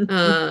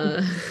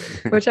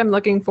 Which I'm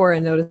looking for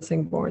and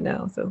noticing more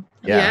now. So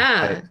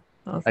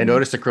awesome. I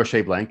noticed a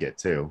crochet blanket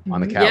too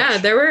on the couch. Yeah,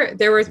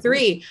 there were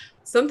 3.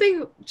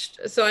 something.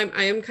 So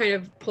I am kind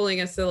of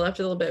pulling us to the left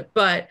a little bit,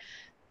 but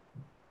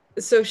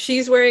so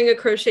she's wearing a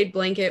crocheted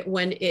blanket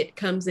when it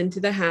comes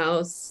into the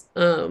house.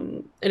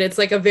 And it's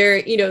like a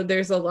very, you know,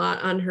 there's a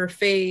lot on her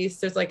face.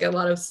 There's like a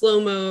lot of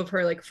slow-mo of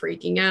her like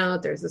freaking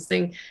out. There's this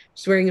thing,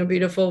 she's wearing a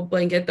beautiful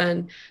blanket.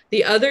 Then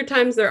the other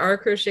times there are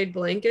crocheted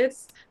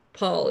blankets,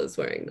 Paul is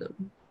wearing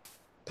them.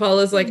 Paul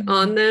is like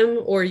on them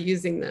or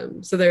using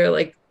them. So they're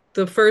like,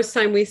 the first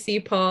time we see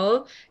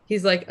Paul,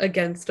 he's like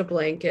against a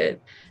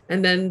blanket.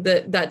 And then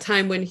that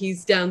time when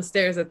he's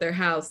downstairs at their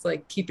house,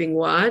 like keeping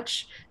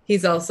watch,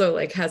 he's also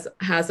like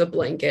has a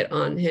blanket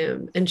on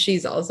him, and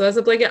she's also has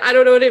a blanket. I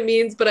don't know what it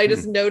means, but I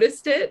just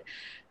noticed it.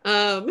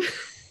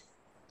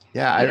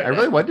 Yeah, I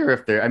really wonder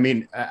if they're, I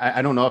mean,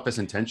 I don't know if it's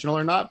intentional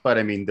or not, but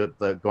I mean,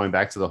 the going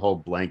back to the whole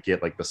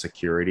blanket, like the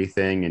security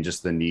thing and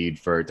just the need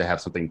for to have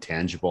something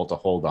tangible to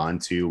hold on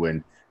to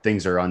when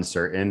things are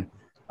uncertain.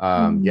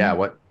 Yeah,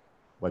 what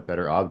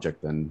better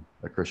object than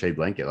a crochet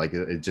blanket? Like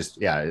it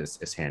just, yeah,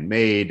 it's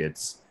handmade.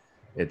 It's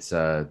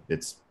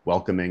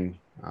welcoming.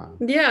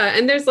 Yeah,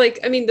 and there's like,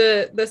 I mean,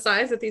 the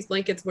size that these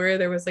blankets were,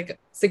 there was like a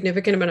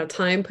significant amount of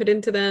time put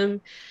into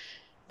them.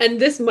 And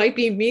this might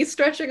be me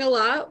stretching a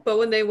lot, but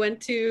when they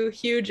went to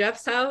Hugh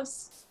Jeff's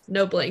house,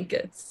 no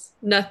blankets,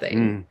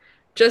 nothing,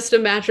 just a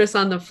mattress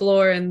on the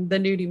floor and the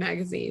nudie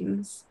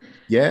magazines.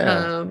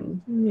 Yeah.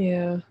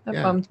 That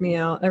bummed me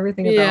out.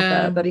 Everything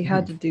about that he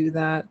had to do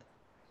that.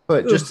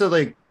 But just to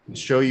like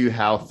show you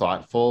how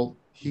thoughtful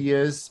he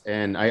is,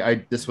 and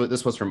this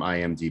was from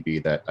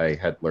IMDb that I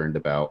had learned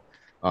about.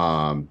 If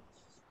I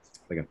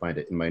can find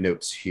it in my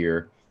notes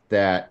here,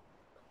 that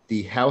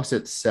the house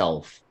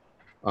itself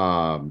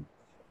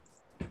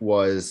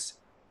was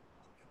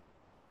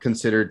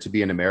considered to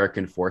be an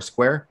American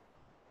Foursquare,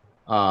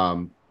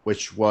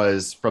 which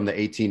was from the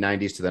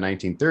 1890s to the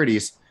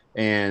 1930s,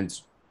 and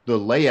the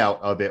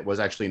layout of it was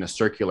actually in a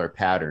circular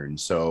pattern.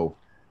 So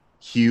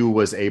Hugh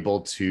was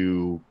able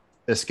to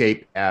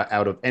escape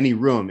out of any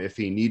room if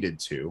he needed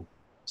to.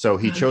 So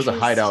he chose a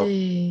hideout,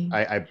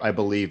 I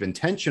believe,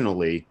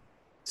 intentionally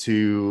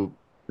to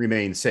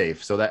remain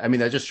safe. So that, I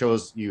mean, that just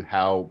shows you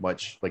how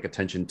much like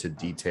attention to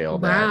detail.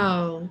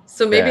 Wow.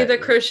 So maybe the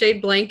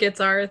crocheted blankets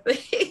are a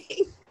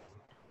thing.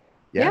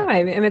 Yeah,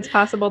 I mean, it's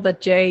possible that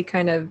Jay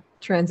kind of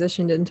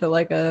transitioned into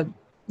like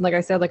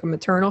I said, like a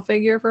maternal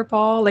figure for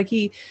Paul. Like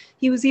he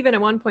was even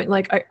at one point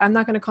like, I'm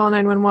not going to call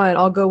 911.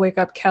 I'll go wake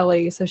up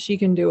Kelly so she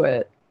can do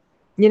it.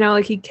 You know,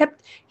 like he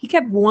kept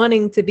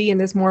wanting to be in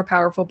this more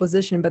powerful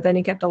position, but then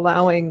he kept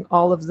allowing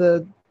all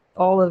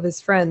of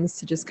his friends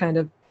to just kind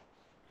of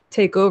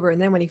take over. And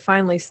then when he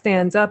finally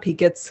stands up, he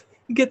gets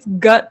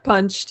gut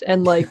punched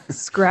and like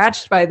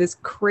scratched by this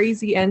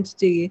crazy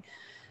entity.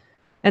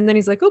 And then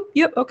he's like, oh,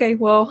 yep, okay,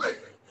 well,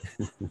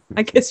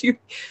 I guess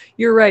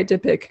you're right to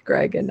pick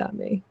Greg and not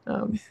me,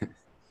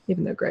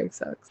 even though Greg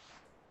sucks.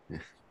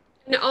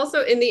 And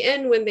also in the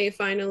end, when they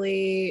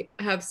finally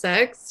have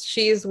sex,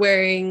 she's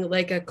wearing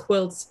like a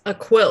quilt.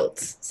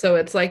 So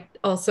it's like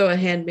also a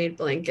handmade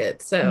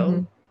blanket.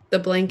 So the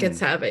blankets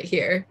have it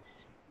here.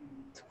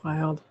 It's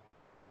wild.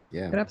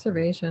 Yeah. Good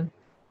observation.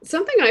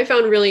 Something I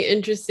found really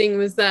interesting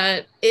was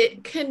that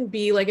it can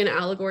be like an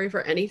allegory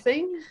for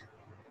anything.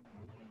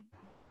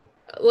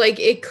 Like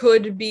it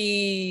could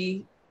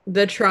be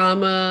the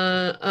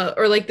trauma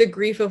or like the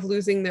grief of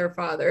losing their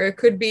father. It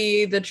could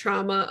be the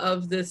trauma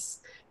of this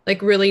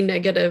like really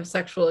negative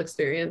sexual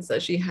experience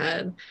that she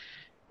had.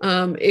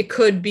 It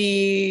could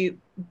be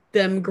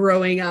them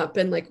growing up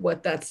and like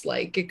what that's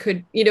like. It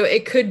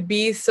could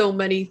be so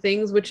many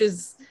things, which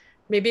is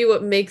maybe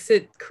what makes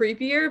it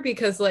creepier,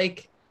 because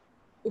like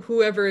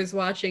whoever is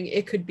watching,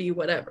 it could be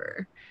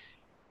whatever.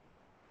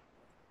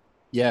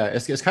 Yeah,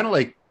 it's kind of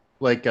like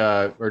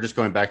or just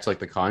going back to like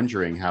The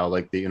Conjuring, how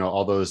like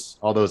all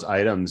those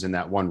items in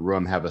that one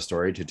room have a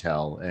story to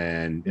tell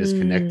and is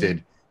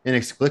connected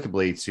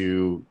inexplicably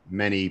to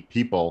many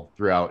people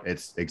throughout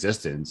its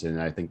existence. And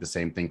I think the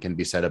same thing can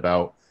be said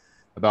about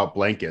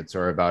blankets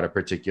or about a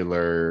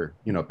particularly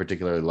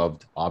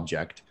loved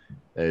object,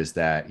 is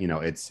that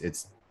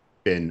it's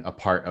been a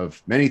part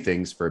of many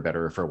things for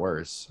better or for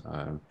worse.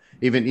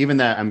 Even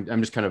that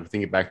I'm just kind of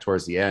thinking back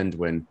towards the end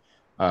when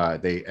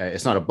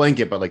it's not a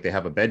blanket, but like they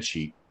have a bed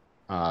sheet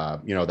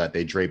that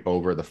they drape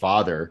over the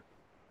father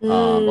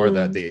or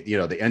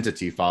the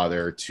entity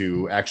father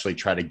to actually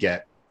try to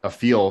get a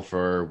feel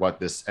for what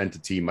this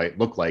entity might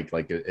look like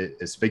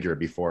his figure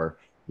before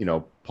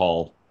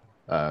Paul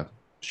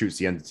shoots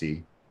the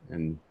entity.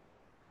 And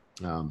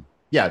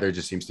there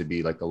just seems to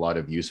be like a lot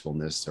of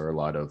usefulness or a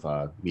lot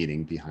of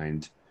meaning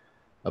behind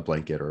a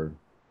blanket or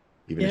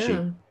even a sheet.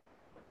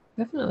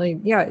 Definitely.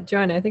 Yeah,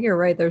 John, I think you're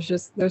right. There's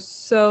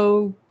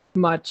so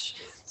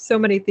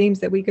many themes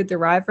that we could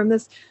derive from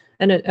this.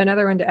 And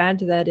another one to add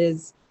to that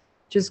is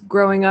just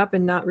growing up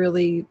and not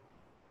really,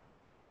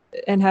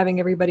 and having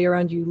everybody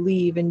around you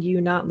leave and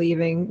you not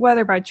leaving,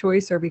 whether by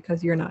choice or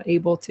because you're not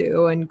able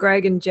to. And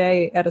Greg and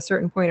Jay at a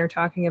certain point are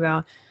talking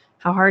about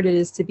how hard it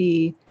is to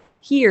be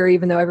here,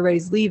 even though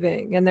everybody's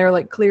leaving. And they're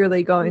like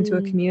clearly going to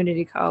a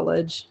community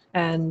college.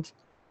 And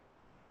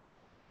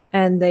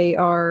and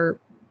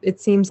it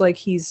seems like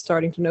he's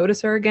starting to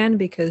notice her again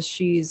because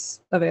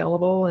she's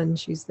available and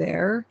she's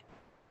there.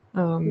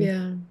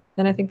 Yeah.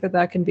 And I think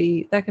that can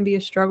be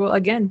a struggle.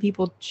 Again,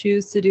 people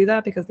choose to do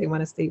that because they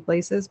want to stay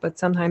places, but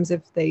sometimes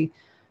if they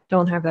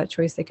don't have that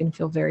choice, they can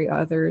feel very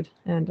othered.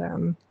 And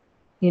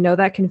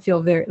that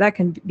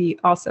can be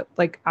also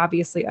like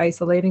obviously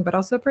isolating, but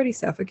also pretty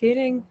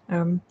suffocating,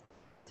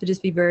 to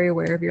just be very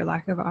aware of your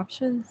lack of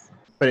options.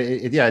 But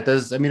it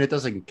does. I mean, it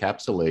does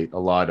encapsulate a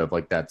lot of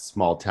like that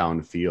small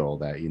town feel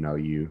that, you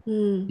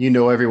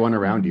know everyone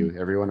around you,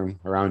 everyone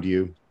around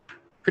you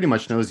pretty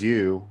much knows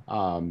you.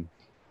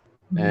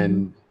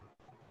 And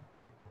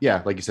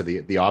yeah, like you said,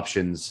 the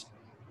options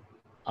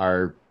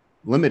are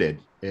limited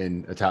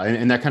in a town,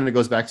 and that kind of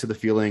goes back to the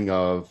feeling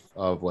of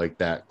like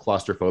that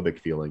claustrophobic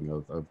feeling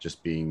of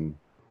just being,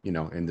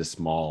 in this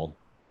small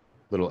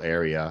little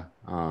area.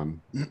 And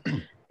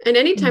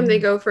anytime they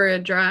go for a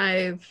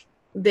drive,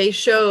 they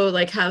show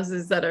like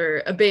houses that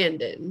are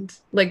abandoned,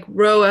 like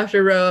row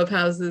after row of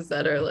houses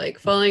that are like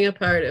falling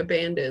apart,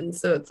 abandoned.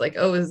 So it's like,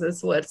 oh, is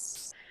this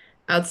what's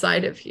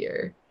outside of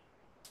here?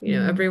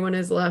 Everyone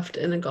is left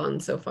and gone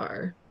so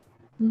far.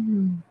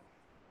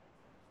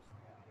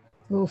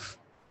 Oof.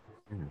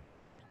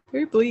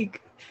 Very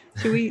bleak.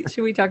 Should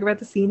we talk about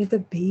the scene at the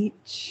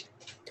beach?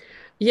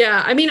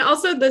 Yeah, I mean,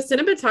 also the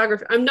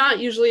cinematography. I'm not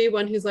usually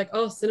one who's like,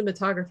 oh,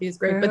 cinematography is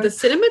great, but the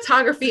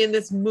cinematography in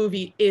this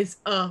movie is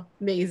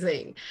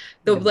amazing.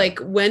 Like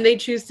when they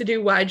choose to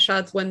do wide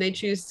shots, when they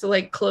choose to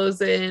like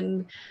close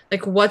in,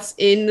 like what's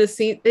in the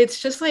scene,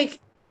 it's just like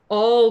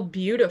all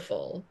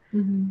beautiful.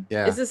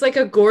 Yeah, this is like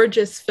a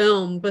gorgeous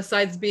film.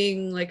 Besides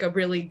being like a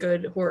really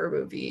good horror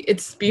movie,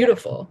 it's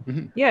beautiful.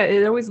 Yeah,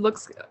 it always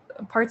looks.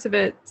 Parts of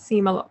it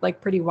seem like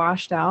pretty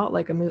washed out,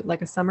 like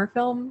a summer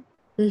film.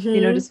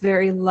 Just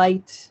very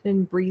light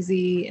and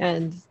breezy,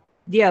 and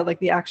like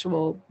the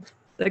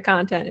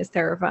content is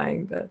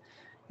terrifying, but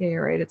yeah,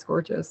 you're right, it's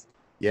gorgeous.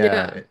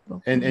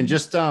 And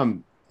just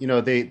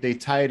they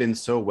tie it in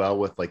so well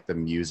with like the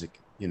music,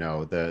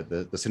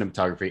 the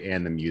cinematography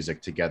and the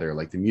music together.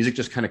 Like the music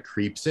just kind of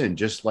creeps in,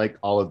 just like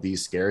all of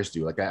these scares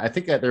do. Like I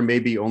think that there may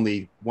be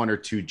only one or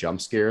two jump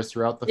scares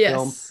throughout the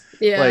film.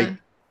 Like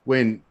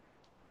when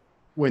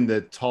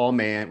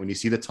you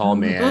see the tall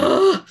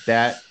man,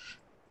 that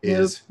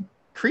is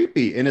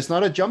creepy, and it's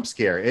not a jump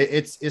scare.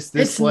 It's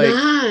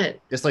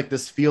like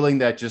this feeling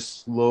that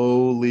just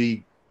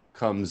slowly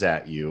comes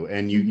at you,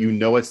 and you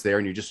know it's there,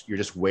 and you're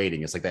just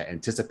waiting. It's like that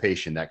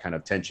anticipation, that kind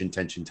of tension,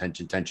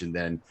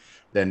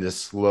 then this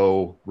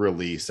slow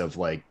release of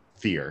like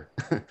fear.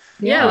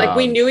 Like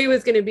we knew he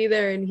was going to be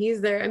there, and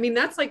he's there. I mean,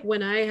 that's like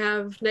when I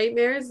have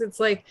nightmares, it's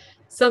like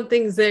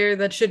something's there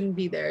that shouldn't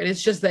be there, and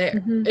it's just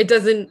there.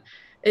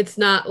 It's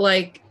not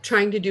like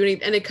trying to do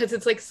anything. And because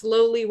it's like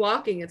slowly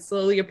walking, it's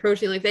slowly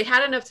approaching. Like they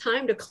had enough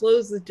time to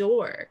close the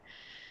door.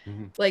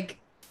 Like,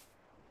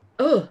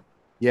 oh.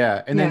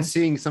 Yeah. And then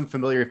seeing some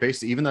familiar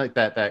faces, even like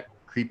that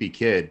creepy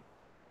kid.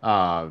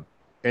 And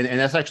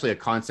that's actually a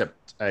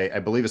concept, I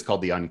believe it's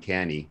called the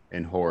uncanny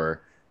in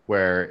horror,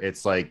 where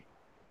it's like,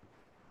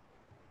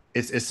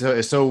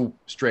 it's so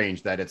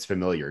strange that it's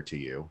familiar to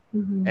you.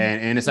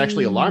 And it's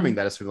actually alarming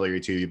that it's familiar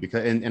to you,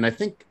 because, and I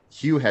think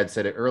Hugh had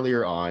said it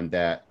earlier on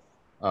that,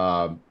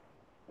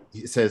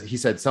 he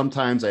said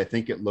sometimes I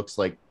think it looks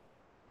like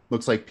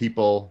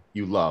people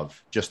you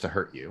love just to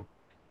hurt you,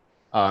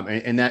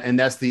 and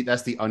that's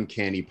the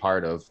uncanny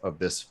part of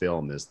this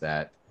film, is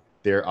that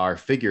there are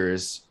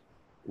figures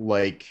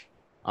like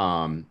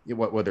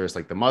whether it's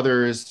like the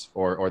mothers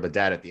or the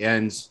dad at the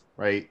end,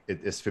 right? It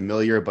is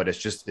familiar, but it's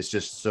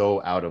just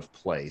so out of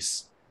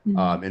place,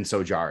 and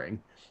so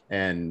jarring.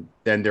 And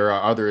then there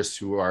are others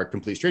who are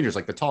complete strangers,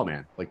 like the tall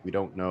man. Like we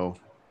don't know,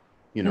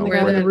 the guy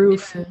on the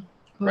roof.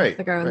 Right.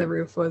 The guy on the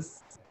roof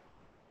was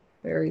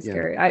very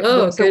scary.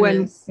 So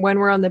when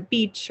we're on the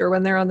beach, or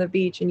when they're on the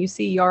beach and you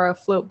see Yara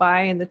float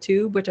by in the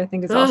tube, which I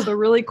think is also a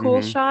really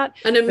cool shot.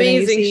 An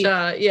amazing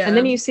shot. Yeah. And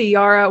then you see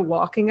Yara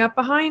walking up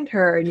behind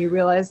her, and you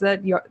realize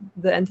that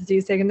the entity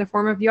is taking the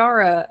form of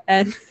Yara.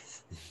 And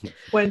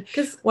when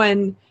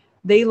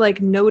they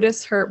like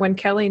notice her, when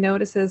Kelly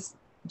notices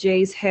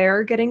Jay's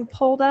hair getting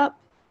pulled up,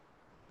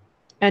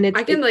 and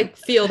I can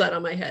feel that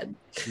on my head.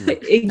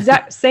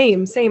 Exact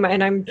same,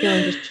 and I'm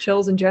feeling just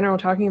chills in general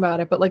talking about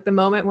it. But like the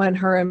moment when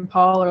her and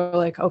Paul are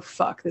like, oh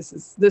fuck, this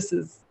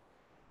is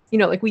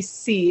like we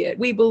see it,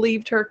 we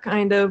believed her,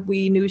 kind of,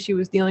 we knew she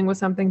was dealing with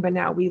something, but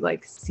now we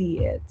like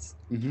see it.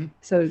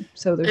 So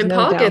there's and no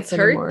Paul doubts gets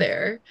hurt anymore.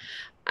 there.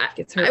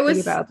 Gets hurt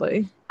pretty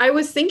badly. I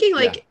was thinking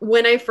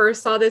when I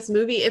first saw this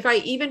movie, if I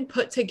even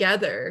put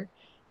together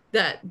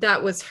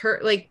that was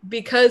her, like,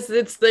 because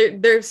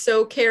they're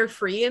so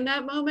carefree in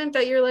that moment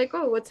that you're like,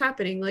 oh, what's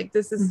happening? Like,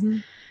 this is,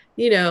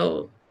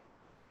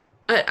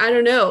 I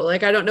don't know.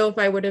 Like, I don't know if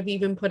I would have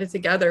even put it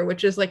together,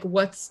 which is like,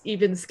 what's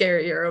even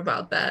scarier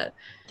about that?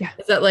 Yeah.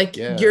 Is that like,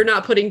 you're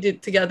not putting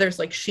it together. It's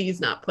like,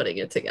 she's not putting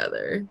it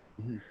together.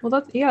 Well,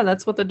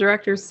 that's what the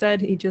director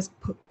said. He just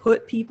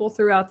put people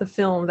throughout the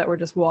film that were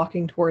just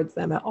walking towards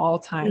them at all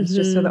times,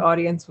 just so the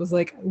audience was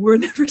like, we're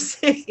never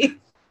safe.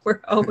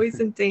 We're always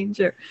in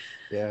danger.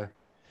 Yeah.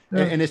 Ugh.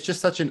 And it's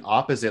just such an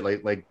opposite.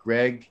 Like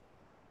Greg,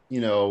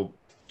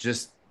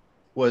 just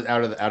was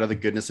out of the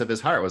goodness of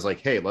his heart was like,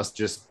 hey, let's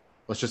just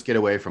get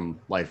away from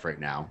life right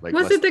now. Like,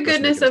 Was it the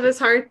goodness of his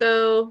heart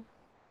though?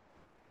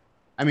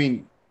 I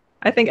mean,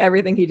 I think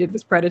everything he did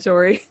was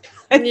predatory.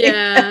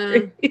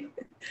 I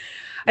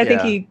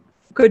think he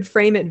could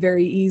frame it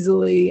very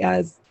easily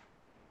as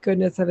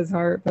goodness of his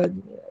heart, but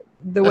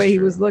the way he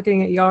was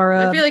looking at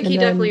Yara, I feel like he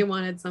definitely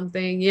wanted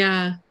something.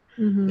 Yeah.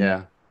 Mm-hmm.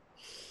 Yeah.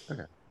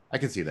 Okay. I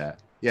can see that.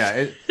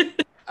 Yeah.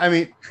 I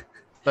mean,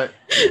 but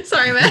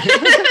sorry, Matt.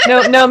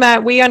 no,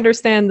 Matt, we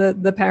understand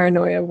the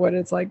paranoia of what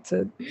it's like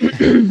to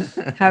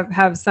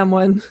have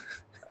someone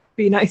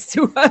be nice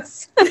to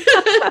us.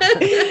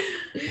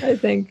 I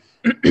think.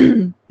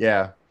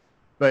 Yeah.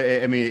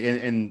 But I mean,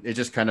 and it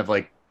just kind of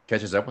like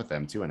catches up with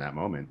them too in that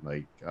moment.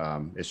 Like,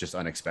 it's just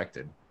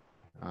unexpected.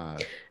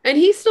 And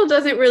he still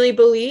doesn't really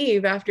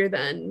believe after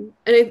then.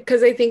 And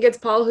because I think it's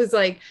Paul who's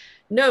like,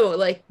 no,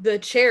 like the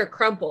chair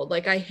crumpled.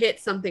 Like I hit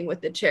something with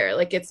the chair.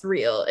 Like it's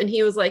real. And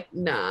he was like,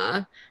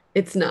 nah,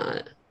 it's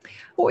not.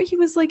 Well, he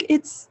was like,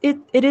 it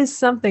is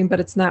something, but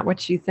it's not what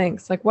she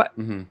thinks. Like what?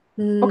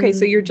 Mm-hmm. Okay,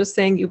 so you're just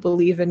saying you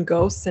believe in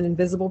ghosts and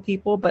invisible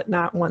people, but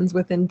not ones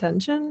with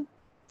intention?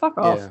 Fuck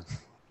off.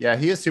 Yeah,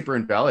 he is super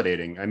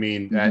invalidating. I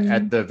mean,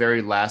 at the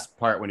very last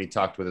part when he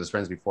talked with his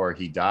friends before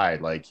he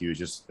died, like he was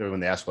just, when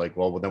they asked like,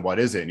 well, then what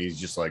is it? And he's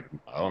just like,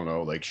 I don't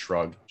know, like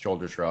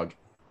shoulder shrug,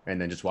 and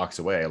then just walks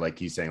away. Like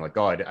he's saying like,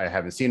 oh, I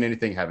haven't seen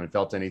anything, haven't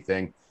felt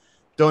anything.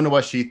 Don't know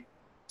what she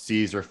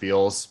sees or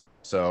feels.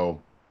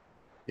 So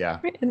yeah.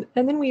 Right. And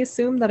then we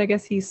assume that I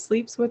guess he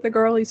sleeps with the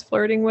girl he's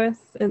flirting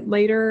with and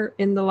later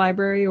in the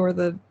library or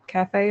the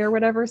cafe or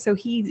whatever. So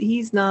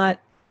he's not,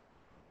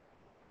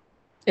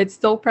 it's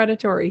still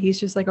predatory. He's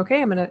just like,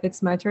 okay,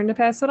 it's my turn to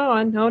pass it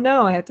on. Oh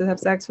no, I have to have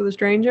sex with a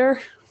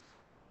stranger.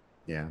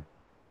 Yeah.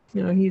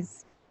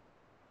 He's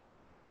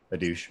a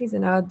douche. He's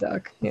an odd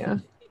duck. Yeah.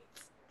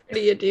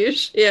 Pretty a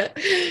douche. Yeah.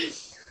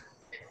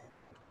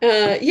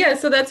 Yeah,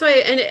 so that's why,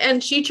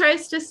 and she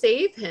tries to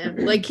save him.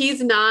 Like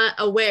he's not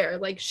aware.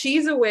 Like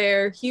she's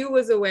aware. Hugh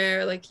was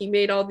aware. Like he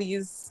made all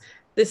this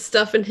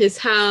stuff in his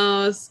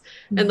house,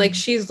 and like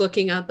she's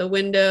looking out the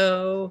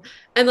window,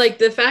 and like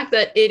the fact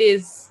that it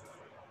is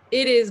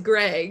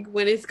Greg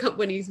when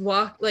he's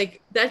walked,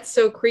 like that's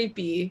so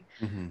creepy.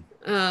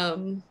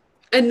 And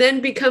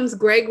then becomes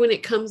Greg when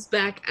it comes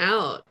back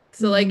out.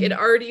 So like it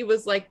already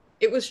was like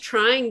it was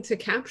trying to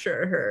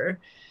capture her.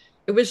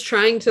 It was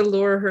trying to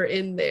lure her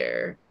in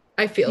there.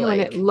 I feel like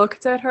when it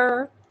looked at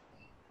her,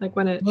 like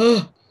when it.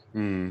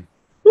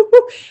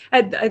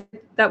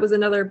 That was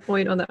another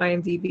point on the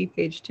IMDb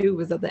page too.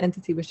 Was that the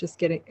entity was just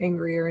getting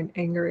angrier and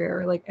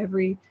angrier. Like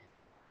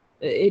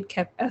it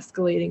kept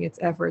escalating its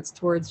efforts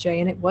towards Jay,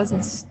 and it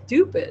wasn't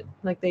stupid.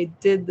 Like they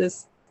did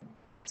this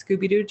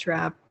Scooby-Doo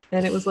trap,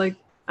 and it was like,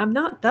 I'm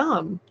not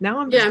dumb. Now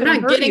I'm just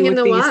not getting in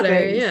the water.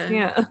 Things.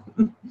 Yeah.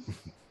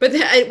 But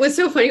it was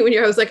so funny when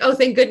I was like, oh,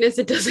 thank goodness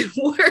it doesn't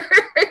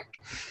work.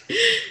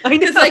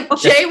 Because like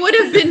Jay would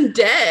have been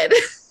dead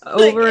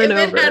over and if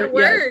over. It had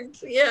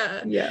worked.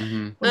 Yeah.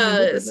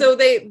 So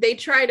they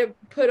try to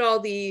put all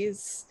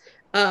these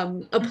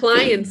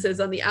appliances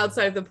on the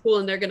outside of the pool,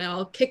 and they're gonna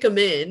all kick them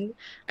in,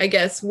 I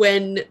guess,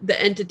 when the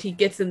entity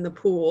gets in the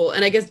pool,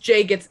 and I guess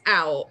Jay gets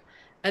out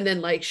and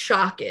then like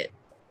shock it,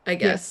 I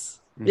guess.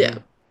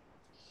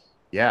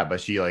 Yeah, but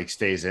she like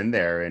stays in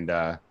there, and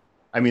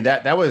I mean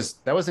that was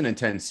an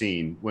intense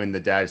scene when the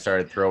dad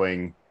started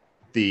throwing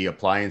the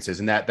appliances,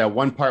 and that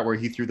one part where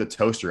he threw the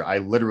toaster, I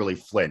literally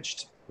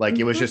flinched. Like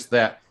it was just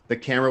that the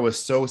camera was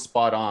so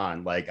spot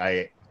on. Like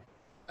I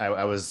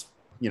was,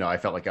 I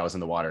felt like I was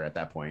in the water at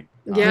that point.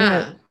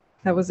 Yeah,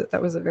 that was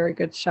a very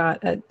good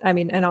shot.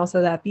 And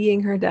also that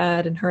being her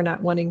dad and her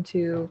not wanting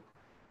to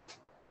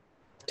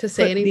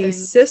say anything, the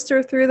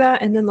sister through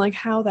that, and then like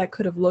how that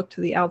could have looked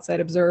to the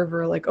outside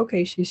observer, like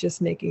okay, she's just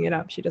making it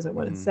up. She doesn't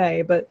want to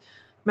say, but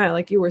Matt,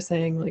 like you were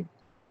saying, like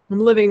I'm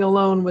living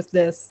alone with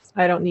this.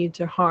 I don't need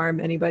to harm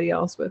anybody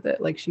else with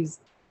it. Like she's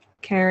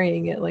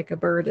carrying it like a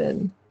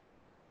burden.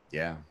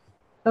 Yeah.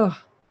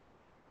 Oh.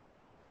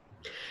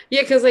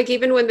 Yeah, because like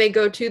even when they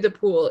go to the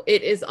pool,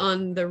 it is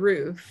on the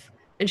roof,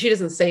 and she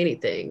doesn't say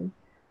anything.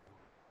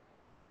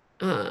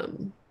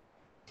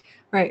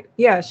 Right.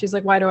 Yeah. She's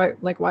like,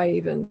 why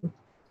even?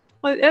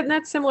 Well, and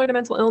that's similar to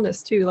mental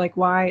illness too. Like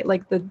why,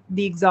 like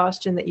the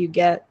exhaustion that you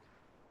get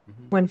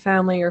when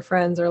family or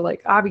friends are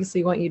like,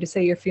 obviously want you to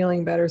say you're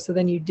feeling better. So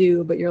then you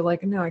do, but you're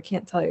like, no, I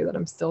can't tell you that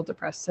I'm still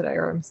depressed today,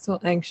 or I'm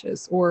still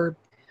anxious, or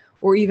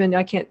even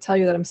I can't tell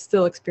you that I'm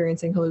still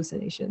experiencing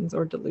hallucinations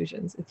or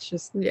delusions. It's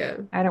just,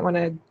 I don't want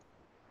to,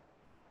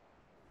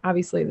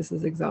 obviously this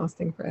is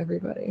exhausting for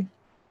everybody.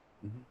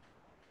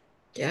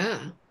 Yeah.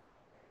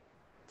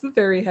 It's a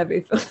very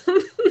heavy film.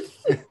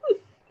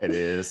 It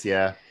is.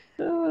 Yeah.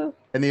 And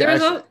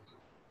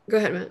go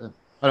ahead, Matt.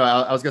 Oh, no,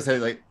 I was gonna say,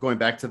 like, going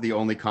back to the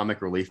only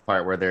comic relief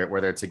part where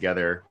they're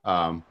together,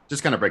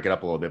 just kind of break it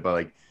up a little bit, but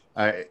like,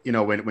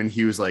 when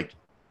Hugh's like,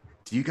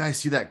 do you guys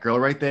see that girl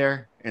right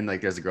there? and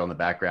like there's a girl in the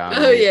background.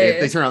 Oh, yeah.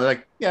 They turn around, they're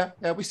like,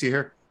 yeah, we see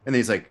her, and then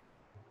he's like,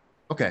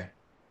 okay,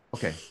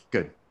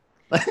 good.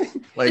 like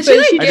And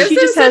she I gives just- him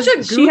just has- such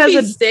a she has goofy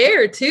a-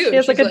 stare too. She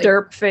has like She's a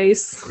derp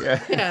face.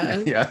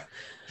 Yeah. yeah.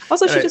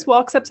 Also, And she I- just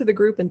walks up to the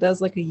group and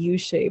does like a U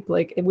shape.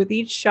 Like with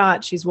each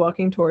shot, she's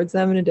walking towards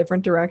them in a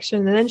different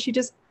direction, and then she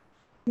just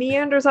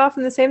meanders off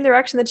in the same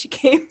direction that she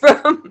came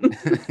from.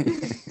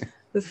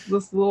 this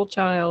little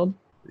child.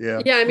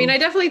 Yeah. Yeah, I mean, I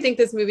definitely think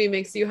this movie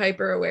makes you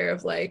hyper aware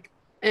of like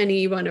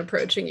anyone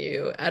approaching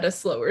you at a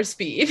slower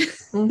speed.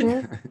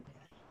 Mhm.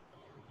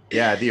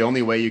 Yeah, the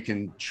only way you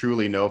can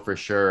truly know for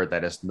sure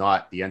that it's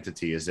not the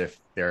entity is if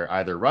they're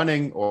either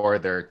running or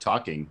they're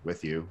talking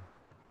with you.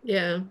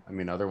 Yeah. I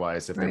mean,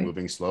 otherwise, if they're Right.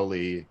 moving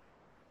slowly,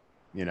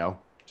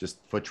 just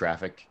foot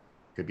traffic,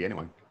 could be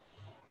anyone.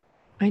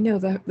 I know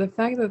the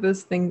fact that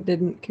this thing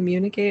didn't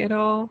communicate at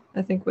all,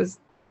 I think,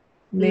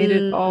 made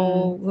it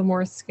all the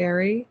more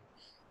scary.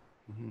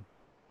 Mhm.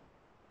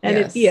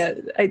 And Yes.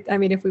 I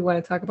mean, if we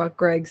want to talk about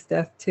Greg's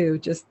death too,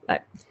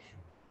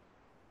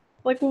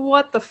 like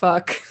what the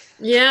fuck?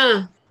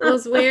 Yeah. That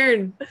was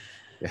weird.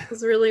 Yeah. It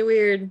was really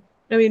weird.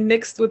 I mean,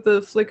 mixed with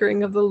the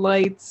flickering of the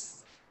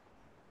lights.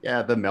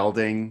 Yeah, the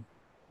melding,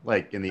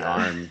 like in the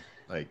arm,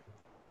 like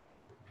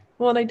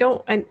Well,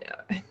 and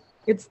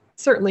it's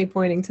certainly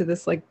pointing to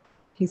this, like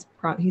he's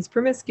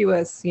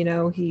promiscuous,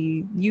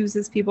 he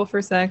uses people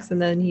for sex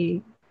and then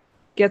he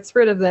gets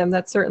rid of them.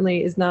 That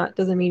certainly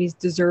doesn't mean he's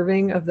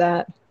deserving of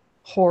that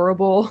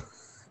horrible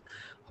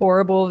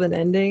of an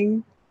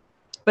ending.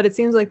 But it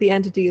seems like the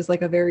entity is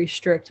like a very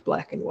strict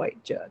black and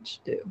white judge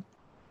too.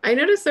 I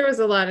noticed there was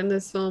a lot in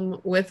this film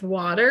with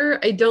water.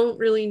 I don't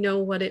really know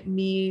what it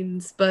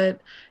means, but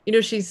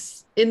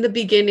she's in the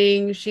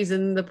beginning, she's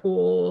in the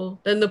pool.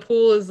 Then the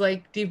pool is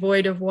like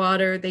devoid of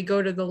water. They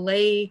go to the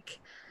lake.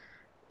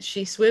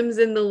 She swims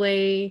in the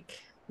lake,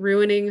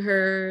 ruining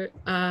her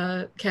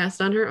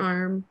cast on her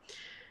arm.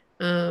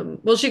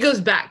 Well, she goes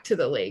back to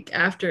the lake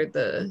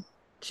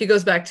she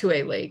goes back to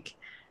a lake.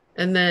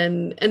 And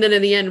then in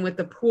the end with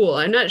the pool,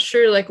 I'm not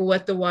sure like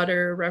what the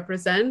water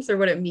represents or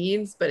what it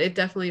means, but it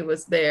definitely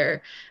was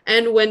there.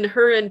 And when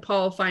her and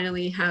Paul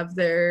finally have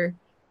their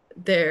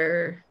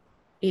time,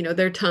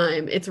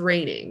 it's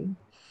raining.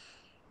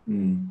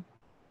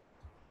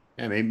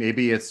 yeah,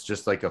 maybe it's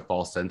just like a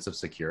false sense of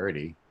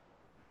security.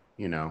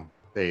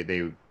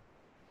 They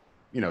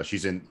when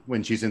she's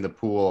in the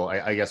pool,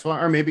 I guess, well,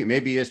 or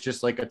maybe it's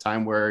just like a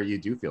time where you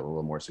do feel a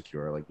little more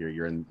secure. Like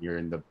you're in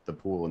the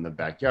pool in the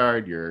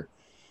backyard. You're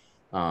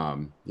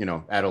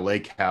at a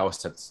lake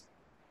house that's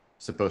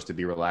supposed to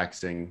be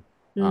relaxing.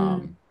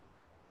 But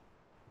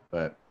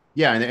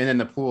yeah, and then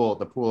the pool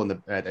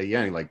at the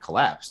end like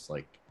collapsed,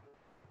 like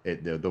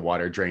the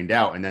water drained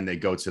out, and then they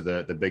go to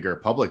the bigger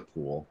public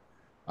pool.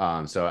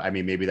 So I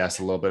mean, maybe that's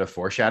a little bit of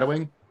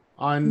foreshadowing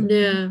on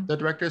the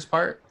director's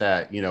part,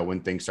 that when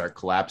things start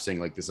collapsing,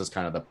 like this is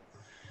kind of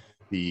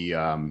the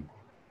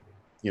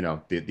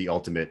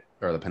ultimate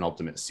or the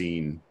penultimate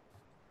scene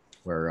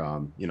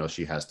where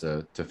she has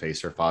to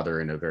face her father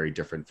in a very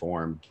different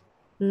form.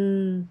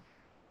 I'm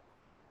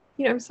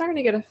starting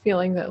to get a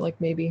feeling that like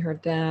maybe her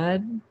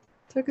dad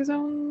took his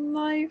own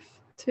life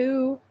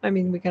too. I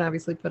mean, we can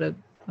obviously put a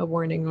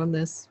warning on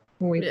this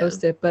when we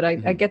post it, but I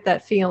get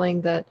that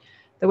feeling that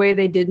the way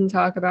they didn't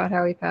talk about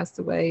how he passed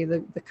away,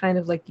 the kind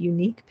of like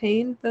unique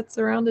pain that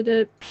surrounded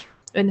it,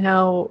 and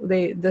how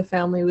the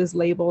family was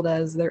labeled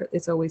as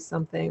it's always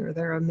something, or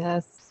they're a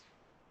mess.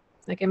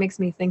 Like it makes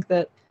me think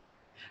that,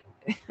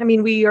 I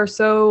mean, we are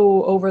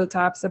so over the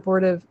top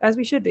supportive, as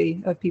we should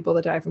be, of people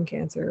that die from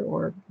cancer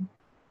or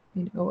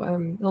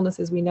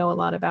illnesses we know a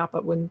lot about.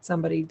 But when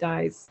somebody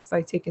dies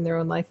by taking their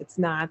own life, it's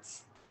not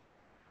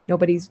a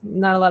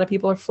lot of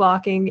people are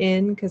flocking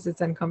in because it's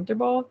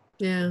uncomfortable.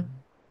 Yeah.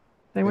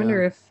 I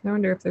wonder if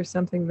there's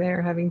something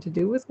there having to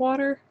do with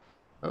water.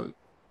 Oh,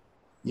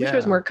 yeah. Wish there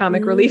was more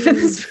comic relief in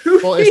this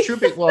movie. Well, it's true.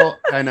 Well,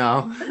 I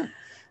know,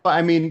 but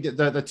I mean,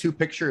 the two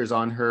pictures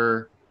on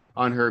her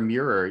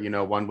mirror,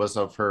 one was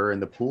of her in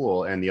the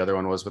pool and the other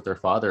one was with their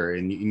father,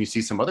 and you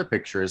see some other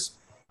pictures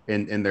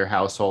in their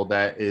household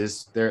that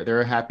is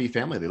they're a happy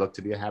family. They look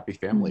to be a happy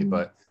family.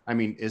 But I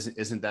mean,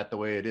 isn't that the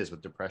way it is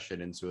with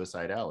depression and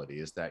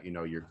suicidality, is that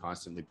you're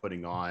constantly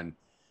putting on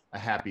a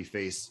happy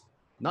face,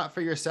 not for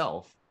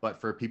yourself but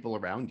for people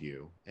around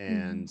you.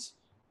 And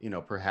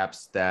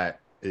perhaps that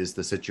is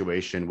the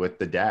situation with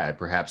the dad.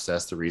 Perhaps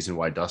that's the reason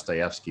why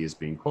Dostoevsky is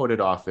being quoted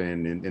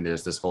often, and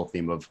there's this whole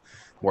theme of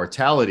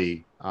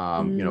mortality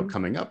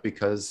coming up,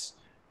 because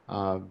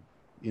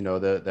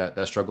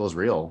that struggle is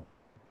real.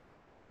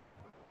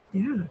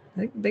 Yeah,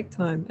 big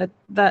time.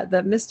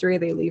 That mystery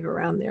they leave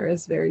around there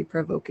is very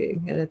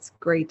provoking, and it's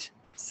great.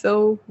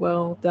 So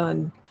well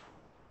done.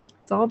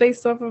 It's all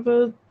based off of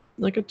a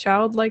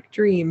childlike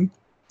dream.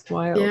 It's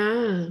wild.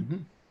 Yeah.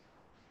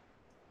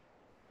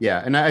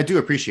 Yeah, and I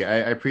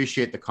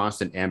appreciate the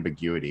constant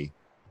ambiguity,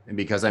 and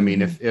because I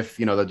mean, if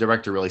the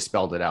director really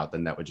spelled it out,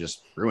 then that would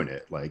just ruin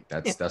it. Like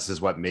this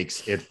is what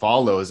makes It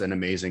Follows an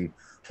amazing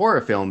horror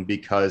film,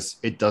 because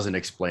it doesn't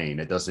explain,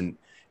 it doesn't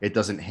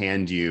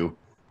hand you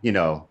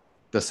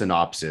the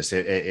synopsis.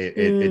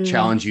 It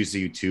challenges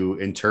you to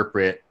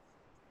interpret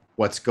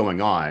what's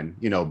going on,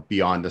 you know,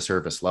 beyond the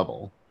surface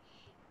level.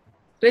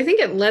 But I think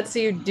it lets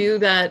you do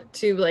that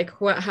to like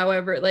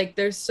however, like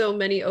there's so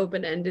many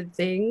open-ended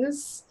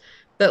things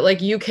that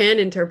like you can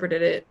interpret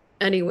it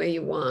any way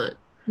you want.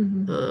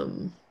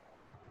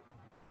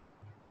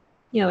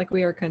 Yeah, like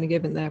we are kind of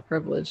given that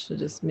privilege to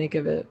just make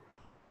of it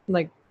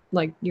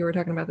like you were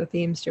talking about the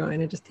themes,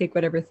 Joanne, and just take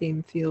whatever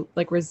theme feel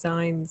like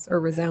resounds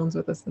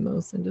with us the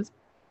most and just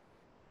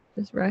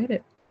write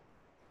it.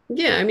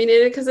 Yeah, I mean,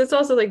 because it's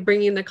also like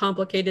bringing the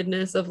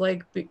complicatedness of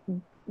like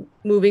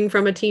moving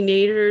from a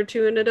teenager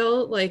to an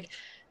adult, like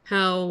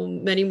how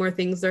many more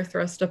things are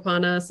thrust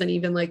upon us, and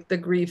even like the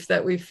grief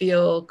that we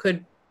feel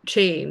could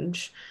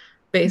change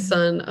based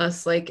on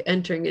us like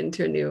entering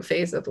into a new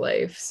phase of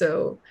life.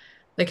 So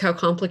like how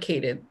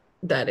complicated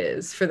that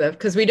is for them,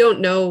 because we don't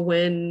know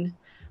when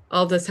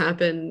all this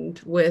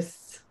happened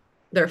with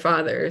their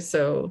father.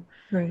 So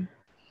right.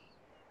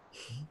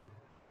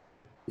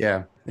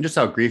 Yeah, and just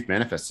how grief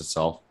manifests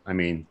itself. I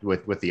mean,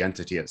 with the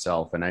entity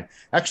itself. And I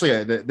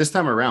actually this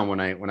time around when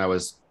I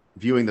was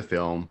viewing the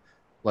film,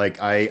 like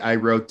I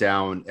wrote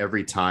down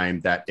every time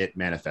that it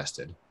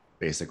manifested,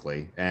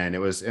 basically. And it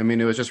was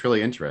just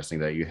really interesting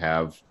that you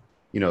have,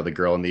 you know, the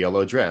girl in the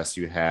yellow dress.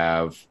 You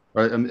have,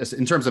 or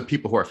in terms of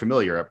people who are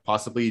familiar,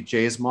 possibly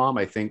Jay's mom.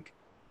 I think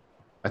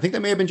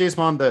that may have been Jay's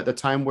mom. The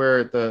time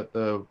where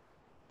the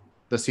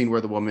scene where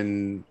the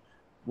woman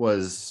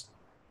was,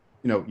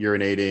 you know,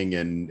 urinating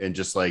and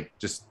just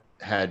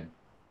had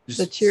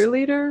the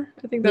cheerleader.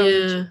 I think that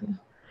was.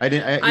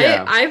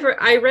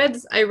 I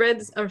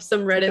read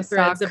some Reddit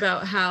threads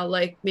about how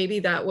like maybe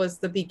that was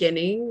the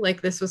beginning.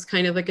 Like this was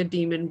kind of like a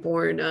demon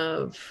born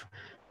of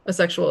a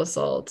sexual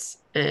assault,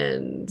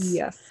 and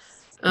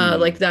yes,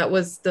 like that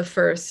was the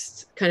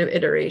first kind of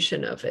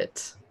iteration of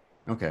it.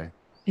 Okay,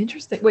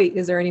 interesting. Wait,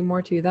 is there any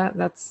more to that?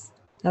 That's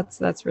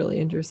really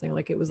interesting.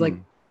 Like it was like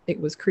it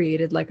was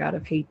created like out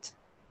of hate.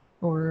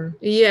 Or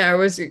yeah,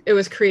 it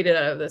was created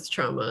out of this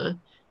trauma.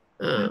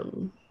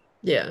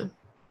 Yeah.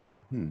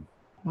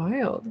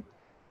 Wild.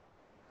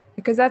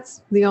 Because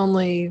that's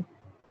one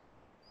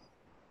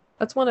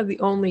of the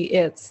only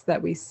it's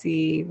that we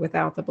see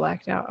without the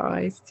blacked out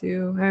eyes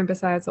too. I mean,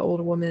 besides the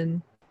old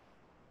woman.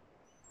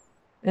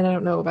 And I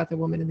don't know about the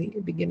woman in the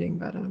beginning,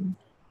 but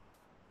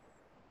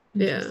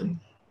yeah.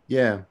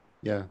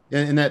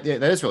 And that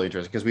is really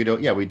interesting because we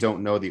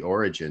don't know the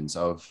origins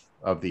of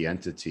the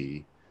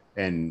entity.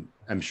 And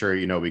I'm sure,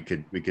 you know, we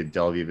could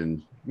delve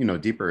even, you know,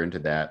 deeper into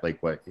that,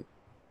 like what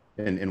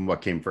and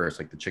what came first,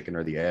 like the chicken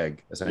or the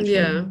egg,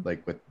 essentially,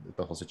 like with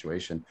the whole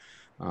situation.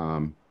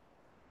 I'm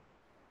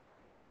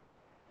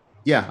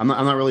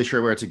not really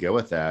sure where to go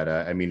with that.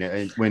 I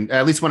mean, when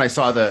I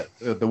saw the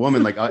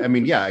woman, like, I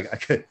mean, yeah, I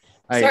could.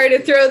 Sorry to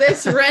throw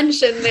this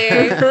wrench in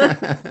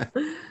there.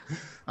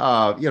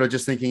 You know,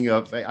 just thinking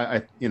of,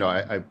 I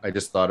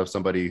just thought of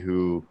somebody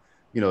who,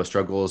 you know,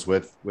 struggles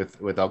with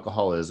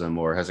alcoholism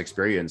or has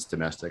experienced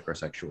domestic or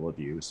sexual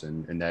abuse,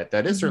 and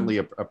that is certainly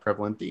a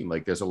prevalent theme.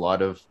 Like there's a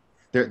lot of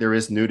there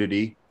is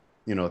nudity,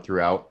 you know,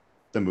 throughout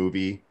the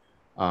movie,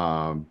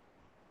 and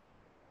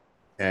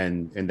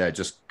that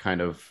just kind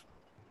of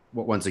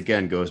once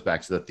again goes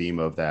back to the theme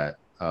of that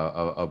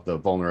of the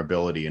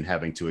vulnerability and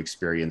having to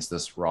experience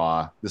this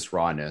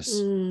rawness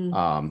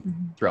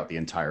throughout the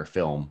entire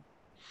film.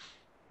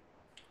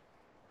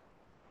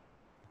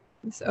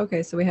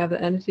 Okay, so we have the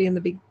entity in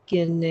the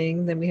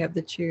beginning, then we have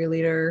the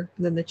cheerleader,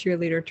 and then the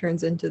cheerleader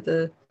turns into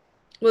the.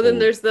 Well, then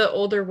there's the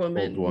older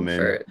woman.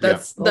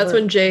 That's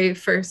when Jay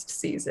first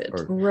sees it.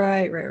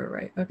 Right.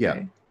 Okay.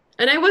 Yeah.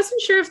 And I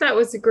wasn't sure if that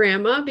was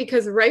grandma,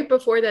 because right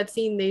before that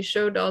scene, they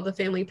showed all the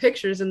family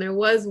pictures, and there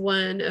was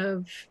one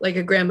of like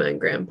a grandma and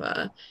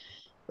grandpa.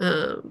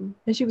 And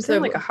she was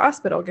in like a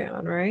hospital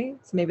gown, right?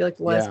 So maybe like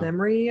less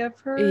memory of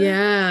her.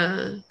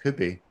 Yeah. Could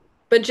be.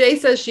 But Jay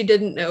says she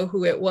didn't know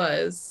who it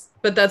was,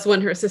 but that's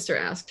when her sister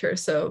asked her.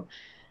 So,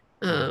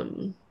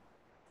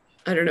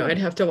 I don't know. I'd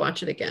have to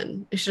watch it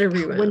again. I should have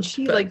rewound. When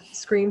she like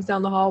screams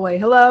down the hallway,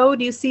 "Hello,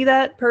 do you see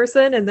that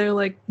person?" And they're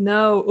like,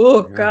 "No."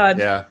 Oh God.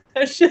 Yeah.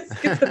 It's just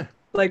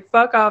like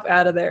fuck off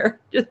out of there.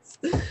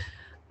 Just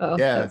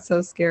that's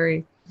so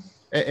scary.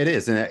 It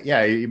is, and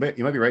you might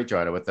be right,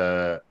 Joanna, with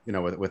the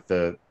with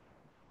the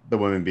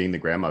woman being the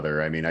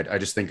grandmother. I mean, I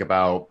just think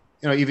about,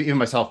 you know, even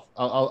myself,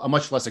 a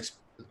much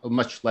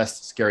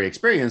less scary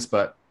experience,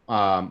 but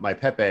my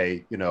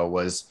Pepe, you know,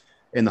 was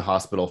in the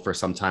hospital for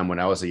some time when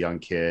I was a young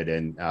kid,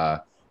 and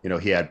you know,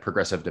 he had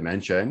progressive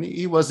dementia, and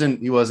he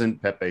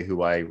wasn't Pepe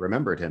who I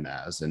remembered him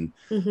as, and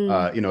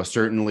you know,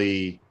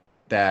 certainly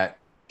that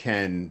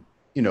can,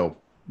 you know,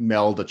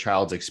 meld a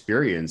child's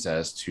experience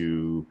as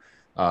to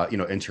you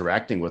know,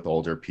 interacting with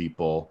older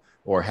people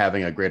or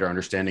having a greater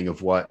understanding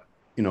of what,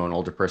 you know, an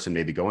older person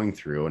may be going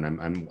through. And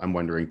I'm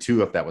wondering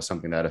too if that was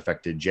something that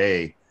affected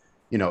Jay,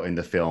 you know, in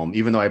the film,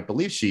 even though I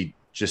believe she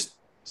just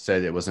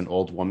said it was an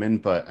old woman,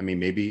 but I mean,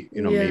 maybe,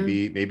 you know,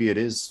 maybe it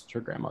is her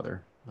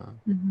grandmother.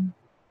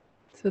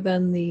 So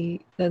then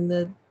the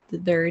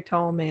very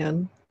tall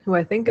man, who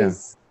I think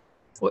is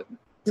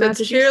So Matt,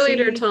 it's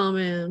cheerleader tall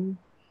man.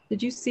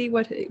 did you see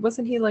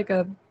wasn't he like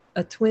a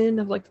twin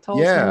of like the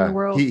tallest man in the Yeah,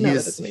 world? No, that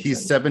doesn't make he's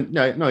sense. 7.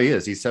 No, he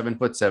is. He's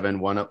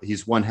 7'7".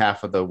 He's one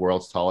half of the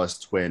world's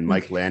tallest twin,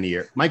 Mike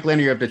Lanier. Mike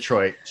Lanier of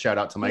Detroit. Shout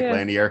out to Mike Yeah.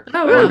 Lanier.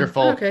 Oh, wow.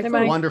 Wonderful, Okay, Hey, cool.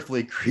 Mike.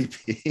 wonderfully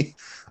creepy.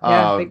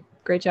 Yeah,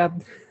 great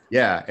job.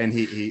 Yeah, and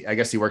he I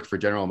guess he worked for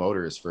General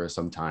Motors for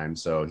some time.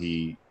 So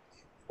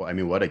well, I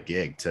mean, what a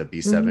gig to be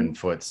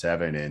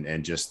 7'7"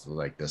 and just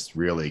like this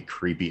really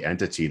creepy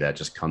entity that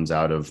just comes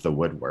out of the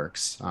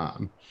woodworks.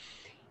 And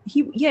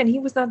he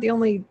was not the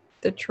only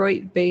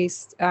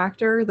Detroit-based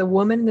actor. The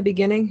woman in the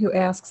beginning who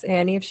asks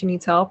Annie if she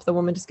needs help, the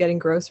woman just getting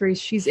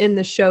groceries, she's in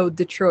the show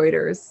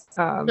Detroiters.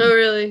 Oh,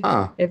 really?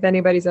 If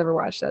anybody's ever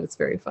watched that, it's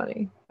very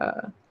funny.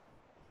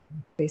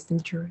 Based in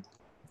Detroit.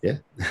 Yeah.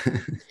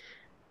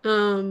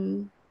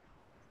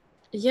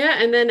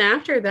 Yeah, and then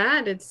after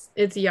that, it's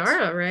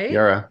Yara, right?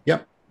 Yara.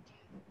 Yep.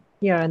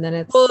 Yeah, and then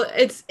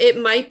it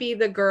might be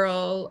the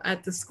girl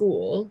at the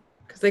school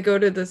because they go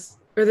to the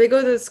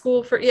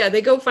school for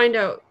they go find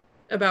out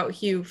about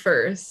Hugh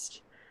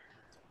first.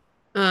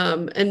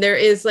 And there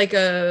is like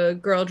a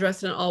girl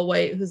dressed in all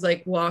white who's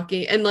like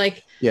walking, and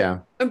like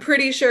I'm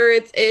pretty sure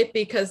it's it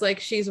because like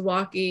she's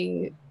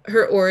walking,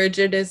 her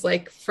origin is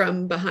like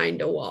from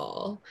behind a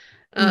wall.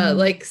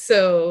 Like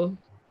so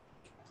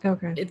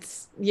okay.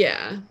 It's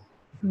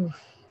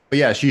But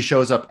yeah, she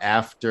shows up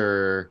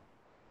after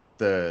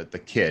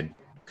the kid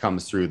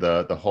comes through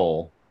the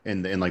hole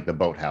in like the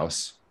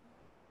boathouse,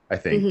 I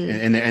think.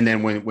 And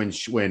then when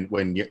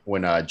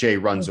Jay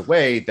runs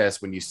away,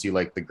 that's when you see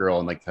like the girl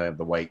in like kind of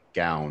the white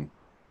gown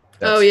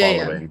that's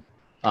following.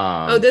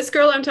 This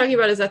girl I'm talking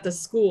about is at the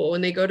school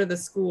when they go to the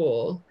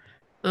school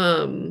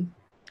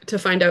to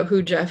find out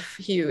who Jeff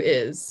Hugh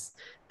is.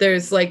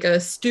 There's like a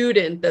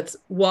student that's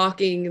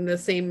walking in the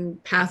same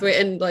pathway,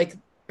 and like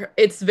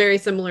it's very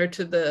similar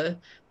to the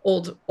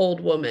old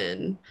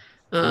woman,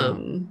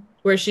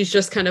 where she's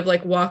just kind of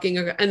like walking,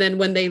 and then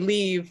when they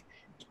leave,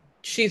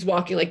 she's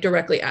walking like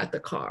directly at the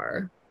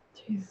car.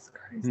 Jesus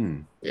Christ.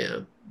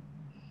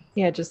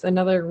 Yeah, just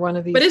another one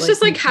of these. But it's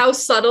just like how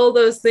subtle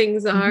those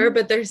things are,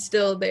 but they're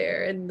still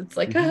there, and it's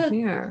like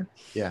yeah.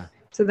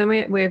 So then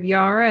we have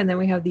Yara, and then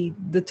we have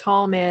the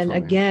tall man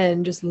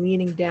again, just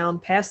leaning down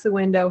past the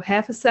window,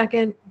 half a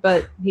second,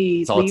 but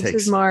he leaves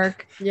his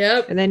mark.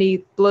 Yep. And then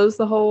he blows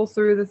the hole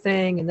through the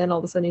thing, and then all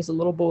of a sudden he's a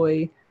little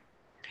boy.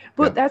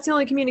 But that's the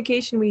only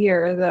communication we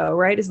hear, though,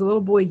 right? Is the little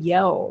boy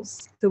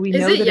yells, so we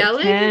know that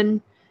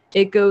yelling?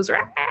 It goes,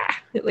 rah!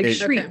 It like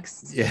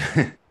shrieks.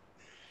 Okay.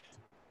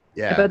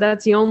 Yeah. But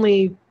that's the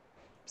only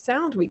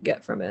sound we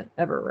get from it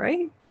ever,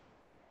 right?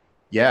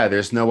 Yeah,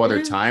 there's no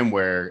other time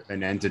where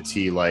an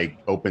entity like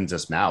opens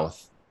its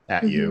mouth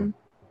at you.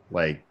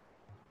 Like,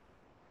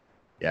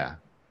 that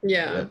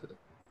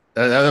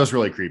was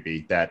really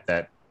creepy.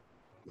 That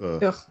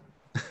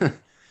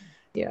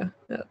yeah,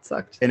 that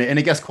sucked. And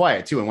it gets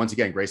quiet too. And once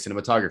again, great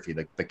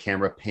cinematography. The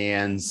camera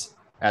pans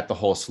at the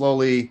hole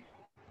slowly.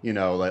 You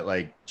know,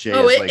 like Jay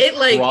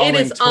it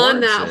is on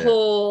that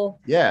hole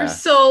for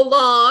so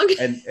long.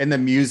 And the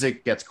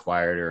music gets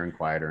quieter and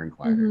quieter and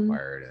quieter and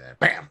quieter, and then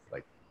bam,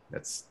 like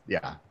that's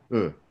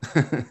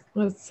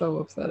That's so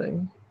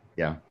upsetting.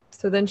 Yeah.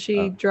 So then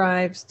she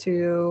drives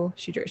to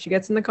she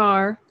gets in the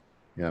car.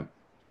 Yeah.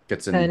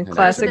 Gets in. And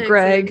classic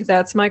Greg,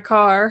 that's my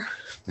car.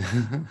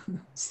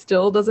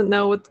 Still doesn't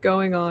know what's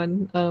going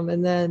on.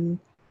 And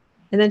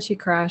then she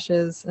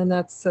crashes, and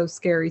that's so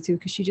scary too,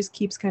 because she just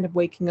keeps kind of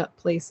waking up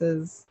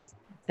places,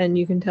 and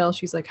you can tell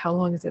she's like, how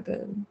long has it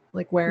been?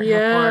 Like, how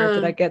far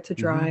did I get to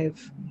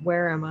drive?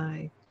 Where am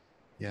I?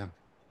 Yeah.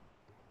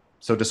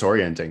 So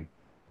disorienting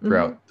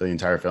throughout the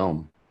entire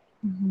film.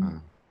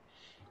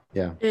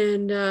 Yeah.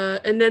 And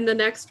then the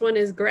next one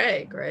is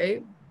Greg,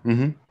 right?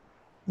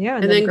 Yeah.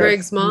 And then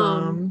Greg's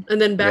mom.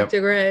 And then back to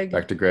Greg.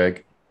 Back to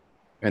Greg.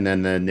 And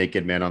then the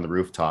naked man on the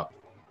rooftop.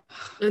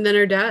 And then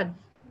her dad.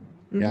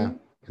 Yeah.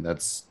 And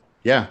that's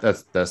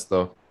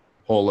the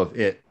whole of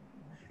it.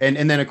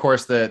 And then of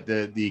course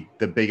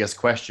the biggest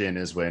question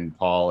is when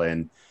Paul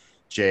and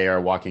Jay are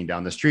walking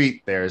down the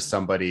street, there's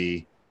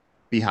somebody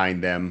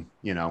behind them,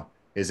 you know,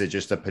 is it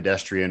just a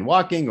pedestrian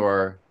walking,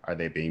 or are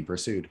they being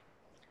pursued?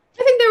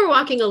 I think they were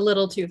walking a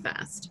little too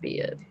fast, be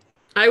it.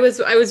 I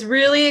was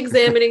really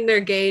examining their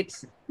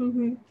gait,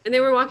 and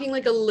they were walking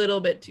like a little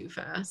bit too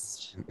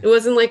fast. It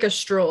wasn't like a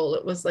stroll.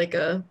 It was like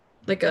a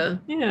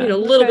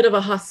little bit of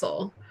a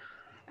hustle.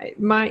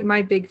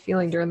 My big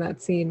feeling during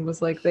that scene was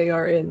like they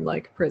are in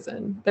like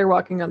prison. They're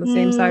walking on the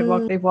same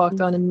sidewalk they've walked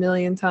on a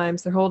million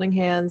times. They're holding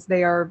hands. They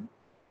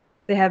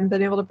haven't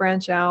been able to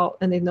branch out,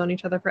 and they've known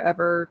each other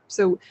forever.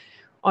 So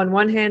on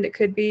one hand, it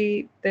could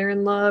be they're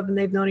in love and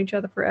they've known each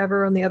other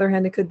forever. On the other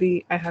hand, it could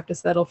be I have to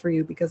settle for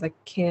you because I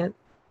can't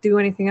do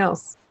anything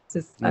else.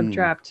 I'm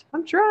trapped.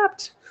 I'm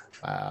trapped.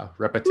 Wow.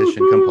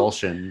 Repetition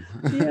compulsion.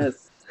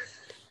 Yes.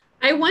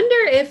 I wonder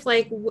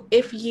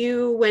if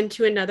you went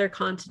to another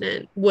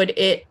continent, would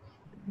it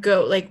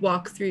go like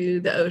walk through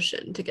the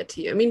ocean to get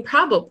to you? I mean,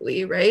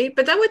 probably, right?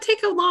 But that would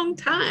take a long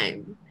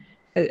time.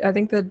 I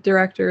think the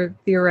director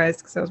theorized,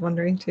 because I was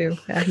wondering too,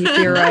 he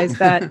theorized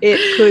that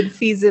it could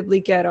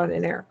feasibly get on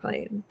an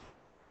airplane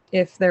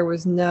if there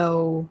was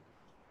no,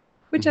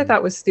 which I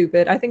thought was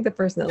stupid. I think the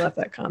person that left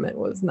that comment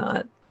was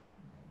not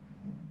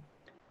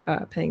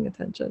paying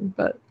attention,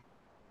 but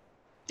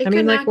It I mean,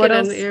 could like, not what get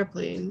else? on an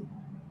airplane.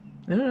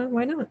 I don't know,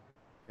 why not?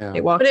 Yeah.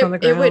 It walks But on the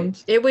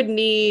ground. it would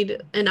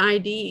need an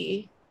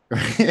ID.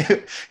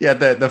 Yeah,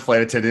 the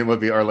flight attendant would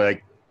be, or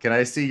like, can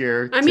I see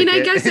your I mean, I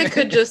ticket? guess it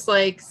could just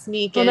like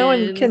sneak Well, in, no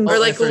one can or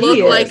like see look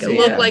it,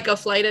 like yeah. a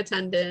flight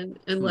attendant,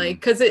 and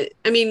like, because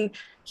I mean,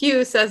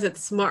 Hugh says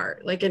it's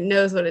smart, like it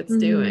knows what it's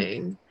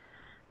doing.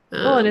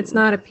 Well, and it's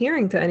not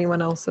appearing to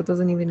anyone else, so it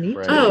doesn't even need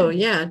Right. to. Oh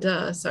yeah,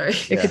 duh. Sorry.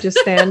 It could just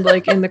stand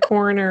like in the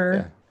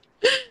corner.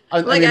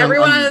 Like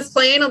everyone on this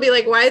plane will be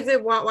like, why is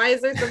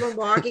there someone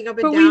walking up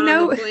and But down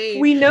on the plane?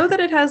 we know that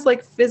it has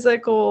like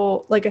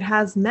physical, like it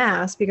has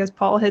mass because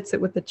Paul hits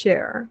it with the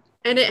chair.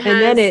 And it has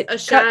And then it a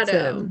cuts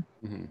shadow.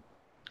 Mhm.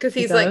 Because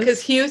He he's like, does?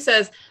 because Hugh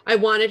says, I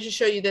wanted to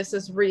show you this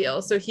is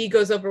real. So he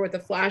goes over with a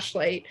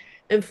flashlight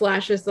and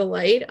flashes the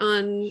light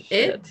on it,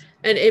 Shit.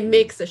 and it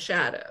makes a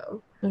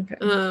shadow. Okay.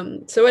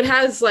 So it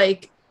has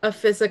like a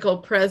physical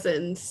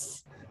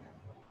presence.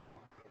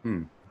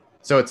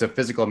 So it's a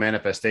physical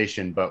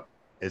manifestation, but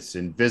it's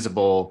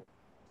invisible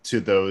to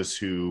those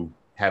who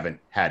haven't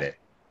had it.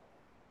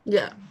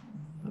 Yeah.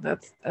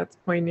 That's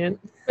poignant.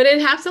 But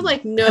it'd have to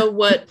like know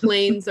what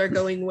planes are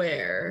going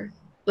where.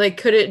 Like,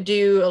 could it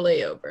do a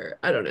layover?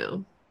 I don't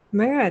know.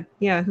 My God.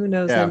 Yeah, who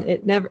knows? Yeah.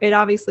 And it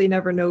obviously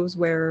never knows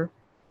where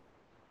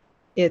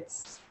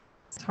its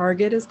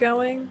target is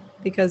going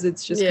because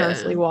it's just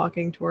constantly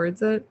walking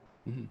towards it.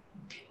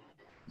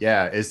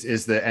 Yeah,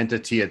 is the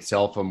entity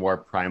itself a more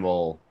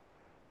primal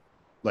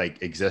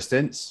like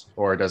existence,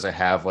 or does it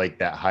have like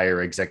that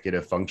higher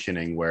executive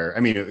functioning where,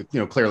 I mean,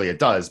 clearly it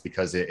does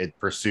because it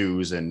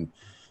pursues and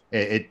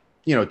it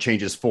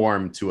changes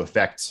form to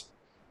affect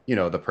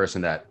the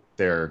person that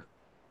they're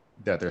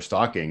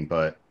stalking,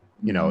 but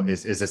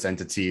is this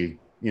entity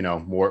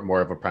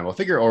more of a primal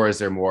figure, or is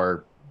there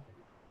more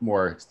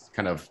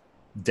kind of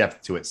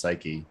depth to its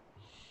psyche?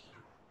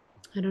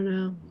 I don't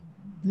know.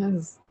 That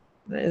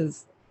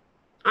is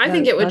I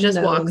think it would unknown.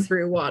 just walk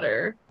through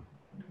water,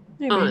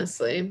 maybe.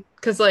 honestly,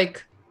 because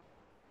like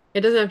it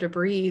doesn't have to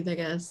breathe, I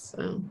guess.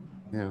 So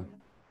Yeah,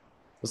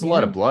 there's a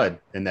lot of blood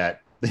in the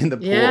pool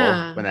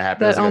Yeah. when that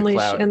happens. That only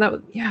and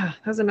that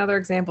was another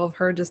example of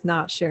her just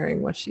not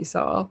sharing what she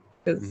saw,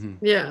 because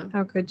yeah.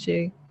 how could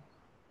she?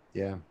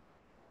 Yeah.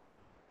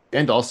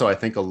 And also, I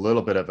think a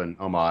little bit of an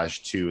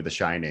homage to The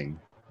Shining,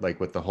 like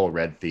with the whole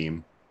red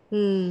theme.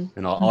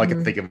 And all I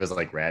can think of is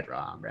like red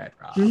rom.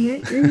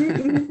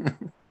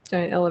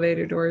 Giant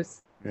elevator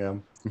doors. Yeah.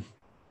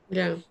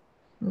 Yeah.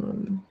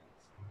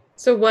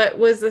 So what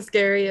was the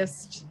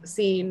scariest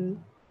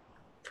scene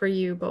for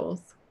you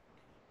both?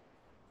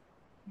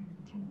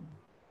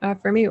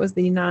 For me, it was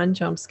the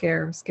non-jump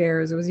scares.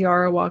 It was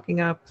Yara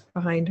walking up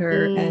behind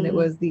her, and it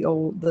was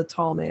the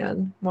tall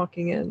man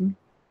walking in,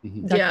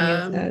 ducking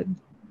his head.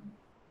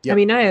 Yep. I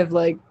mean, I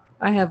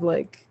have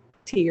like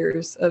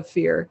tears of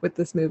fear with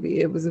this movie.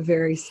 It was a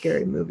very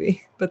scary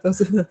movie, but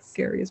those are the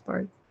scariest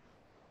parts.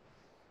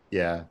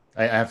 Yeah,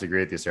 I have to agree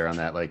with you, Sarah, on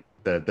that. Like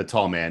the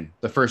tall man,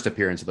 the first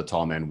appearance of the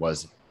tall man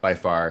was by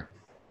far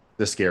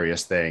the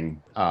scariest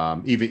thing.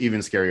 Even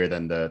scarier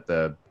than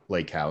the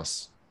lake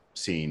house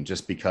scene,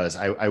 just because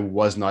I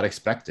was not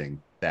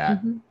expecting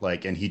that.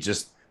 Like, and he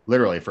just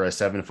literally, for a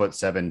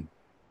 7'7"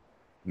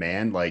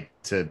 man, like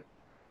to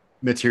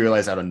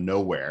materialize out of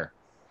nowhere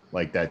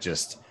like that.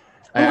 Just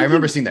I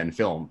remember seeing that in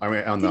film. I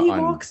mean, Did he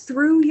walk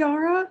through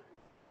Yara?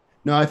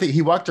 No, I think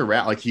he walked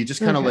around. Like he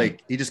just kind of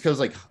like he just goes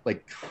like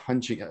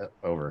hunching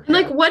over. And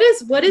like what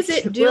is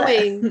it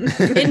doing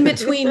in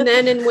between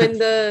then and when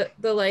the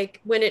like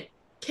when it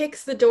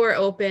kicks the door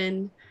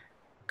open?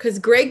 Because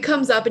Greg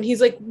comes up and he's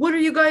like, "What are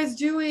you guys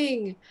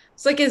doing?"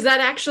 It's like, is that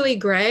actually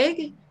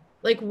Greg?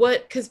 Like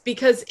what?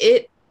 Because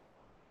it,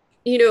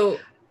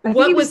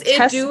 what was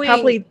it doing?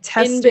 Probably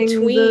testing in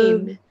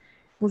between.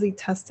 Was he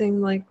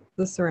testing like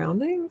the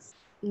surroundings?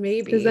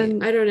 Maybe. I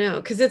don't know.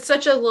 Because it's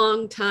such a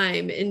long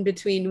time in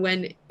between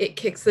when it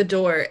kicks the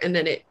door and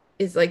then it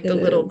is like the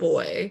little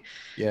boy.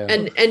 Yeah.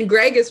 And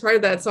Greg is part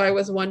of that. So I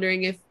was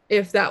wondering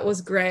if that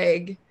was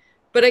Greg,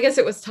 but I guess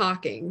it was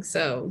talking.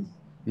 So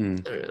I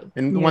don't know.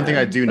 And the one thing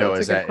I do know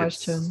is that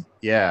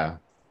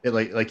it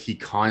like he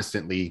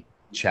constantly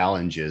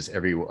challenges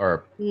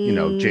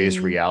Jay's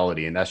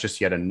reality, and that's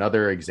just yet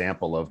another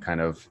example of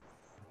kind of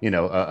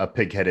a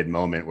pig-headed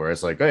moment where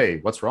it's like, hey,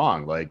 what's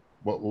wrong? Like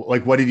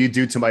what did you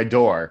do to my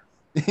door?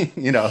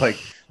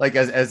 like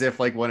as if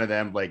like one of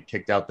them like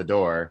kicked out the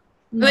door.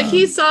 Like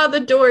he saw the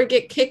door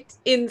get kicked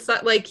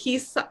inside. Like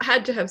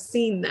had to have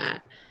seen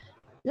that.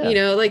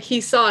 Like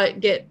he saw it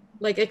get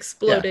like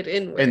exploded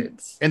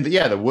inwards. And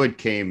the wood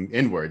came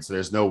inwards. So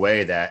there's no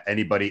way that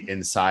anybody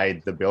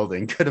inside the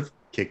building could have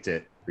kicked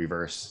it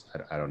reverse.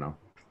 I don't know.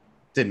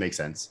 Didn't make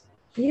sense.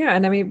 Yeah,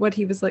 and I mean, what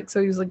he was like,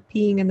 so he was like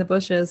peeing in the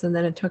bushes, and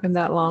then it took him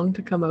that long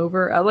to come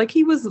over. Like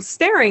he was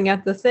staring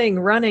at the thing,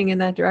 running in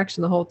that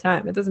direction the whole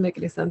time. It doesn't make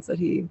any sense that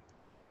he,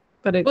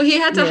 but it. Well, he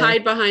had to yeah,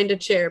 hide behind a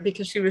chair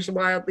because she was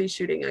wildly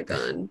shooting a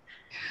gun.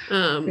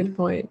 Good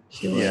point.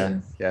 She Yeah,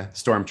 was. yeah,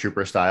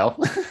 stormtrooper style.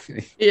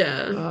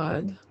 Yeah.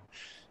 God.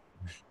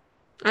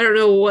 I don't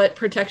know what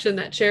protection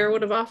that chair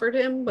would have offered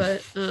him,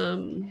 but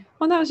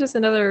Well, that was just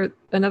another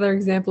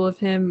example of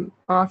him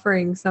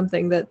offering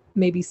something that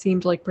maybe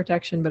seemed like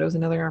protection, but it was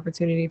another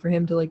opportunity for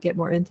him to like get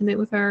more intimate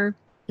with her.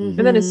 And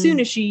then as soon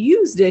as she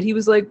used it, he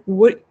was like,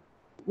 "What?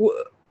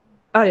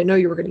 I didn't know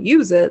you were going to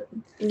use it."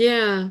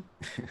 yeah.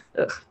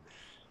 Ugh.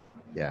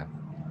 Yeah.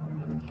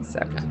 So,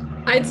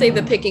 I'd say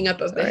the picking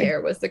up of the Sorry.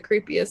 hair was the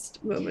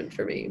creepiest moment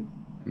for me.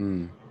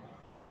 Mm.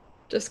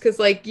 Just because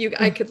like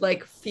I could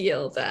like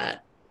feel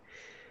that.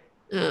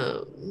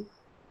 And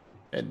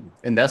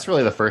that's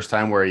really the first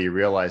time where you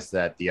realize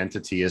that the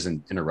entity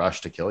isn't in a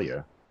rush to kill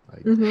you.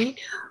 Like, mhm.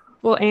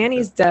 Well,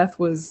 Annie's death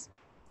was,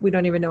 we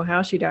don't even know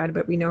how she died,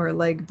 but we know her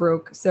leg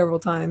broke several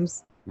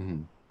times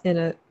mhm. in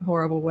a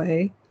horrible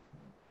way.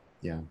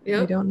 Yeah. We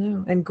Yep. don't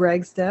know. And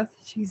Greg's death,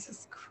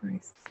 Jesus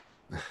Christ.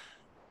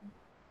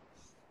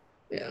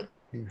 Yeah.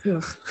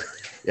 Ugh.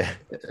 Yeah.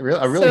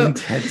 A really So-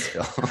 intense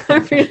film.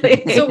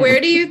 Really. So where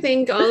do you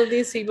think all of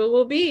these people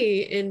will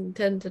be in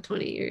 10 to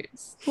 20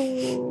 years?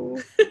 Oh.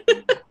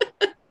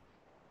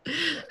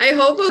 I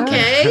hope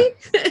okay.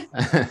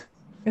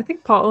 I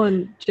think Paul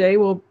and Jay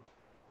will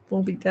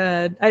be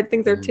dead. I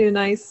think they're too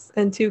nice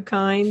and too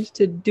kind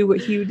to do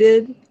what Hugh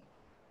did.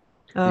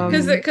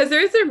 Because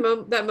there's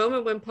that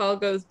moment when Paul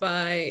goes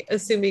by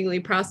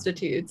assumingly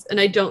prostitutes, and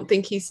I don't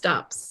think he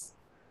stops.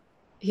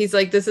 He's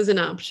like, this is an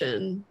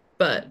option,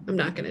 but I'm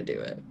not going to do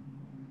it.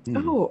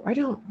 Oh, I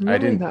don't know I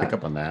didn't that. pick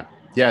up on that.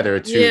 Yeah, there are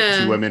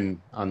two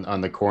women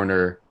on the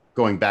corner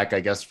going back, I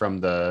guess, from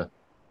the.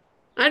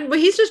 But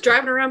he's just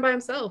driving around by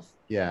himself.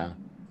 Yeah.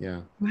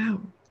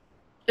 Wow.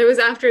 It was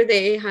after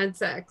they had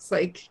sex.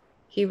 Like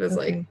he was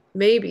Okay. like,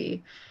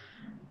 maybe,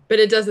 but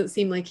it doesn't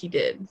seem like he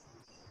did.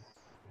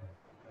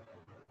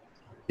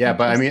 Yeah,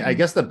 but I mean, I Interesting.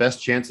 guess the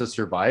best chance of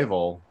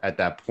survival at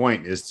that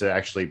point is to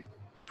actually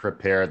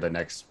prepare the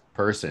next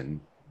person,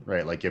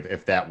 right? Like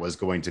if that was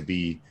going to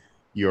be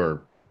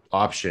your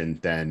option,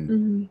 then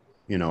Mhm.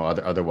 you know,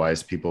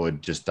 otherwise people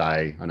would just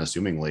die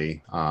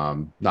unassumingly,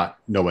 not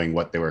knowing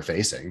what they were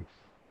facing.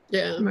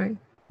 Yeah. Right.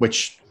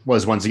 Which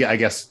was once again, I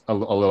guess, a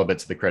little bit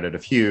to the credit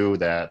of Hugh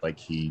that like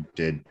he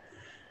did,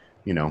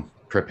 you know,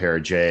 prepare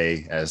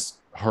Jay, as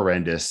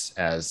horrendous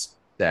as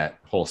that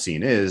whole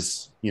scene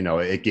is. You know,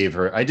 it gave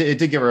her, it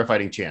did give her a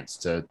fighting chance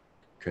to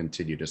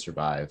continue to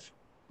survive.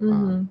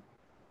 Mhm.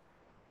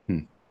 hmm.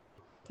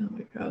 Oh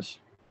my gosh.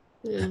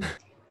 Yeah.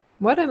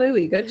 What a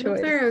movie. Good I hope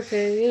choice. they're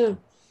okay. Yeah.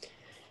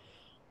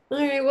 All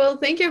right. Well,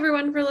 thank you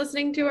everyone for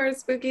listening to our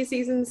spooky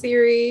season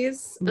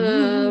series.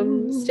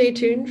 Stay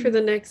tuned for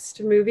the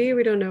next movie.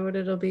 We don't know what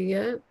it'll be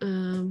yet,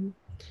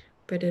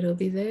 but it'll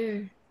be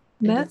there.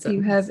 Matt, do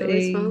you have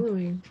always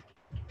following.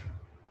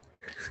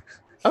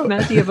 Oh,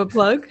 Matt, do you have a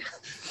plug?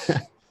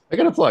 I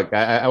got a plug.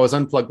 I was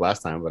unplugged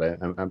last time, but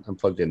I'm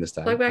plugged in this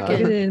time. Plug back Plug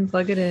it in. in.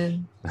 Plug it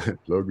in.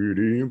 Plug it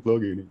in.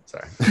 Plug it in.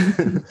 Sorry.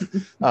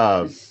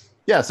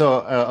 Yeah.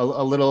 So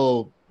a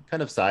little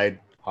kind of side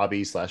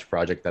hobby /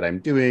 project that I'm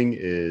doing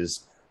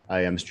is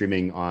I am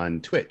streaming on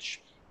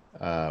Twitch.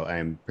 I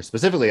am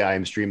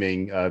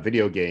streaming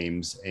video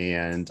games,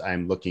 and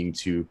I'm looking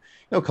to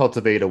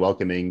cultivate a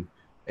welcoming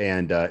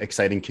and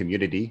exciting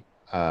community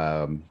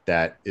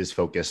that is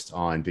focused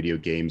on video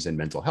games and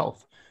mental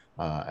health.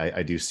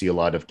 I do see a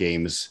lot of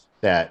games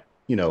that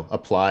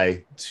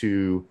apply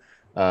to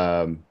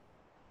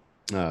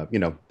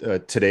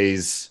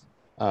today's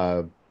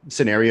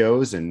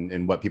scenarios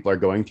and what people are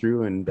going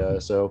through,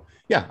 and so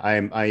yeah,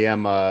 I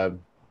am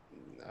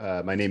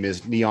my name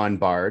is Neon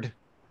Bard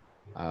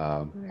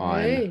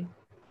Right.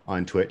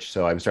 on Twitch,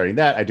 so I'm starting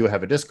that. I do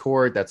have a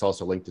Discord that's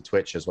also linked to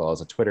Twitch, as well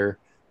as a Twitter,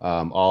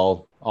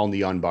 all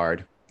Neon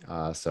Bard.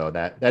 So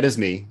that is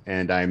me,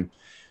 and I'm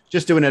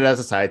just doing it as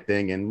a side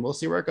thing, and we'll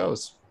see where it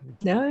goes.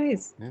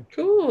 Nice.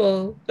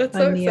 Cool. That's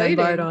so I'm Neon exciting.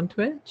 Bard on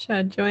Twitch.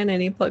 Join.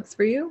 Any plugs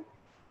for you?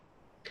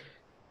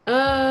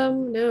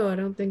 No, I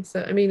don't think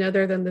so. I mean,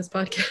 other than this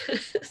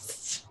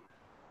podcast.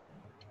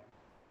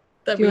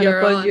 that Do you we want to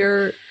are plug on.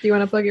 your? Do you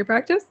want to plug your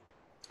practice?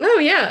 Oh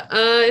yeah,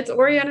 it's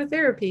Oriana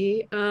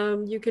Therapy.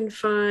 You can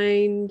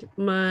find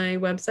my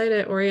website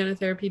at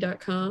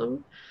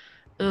orianatherapy.com.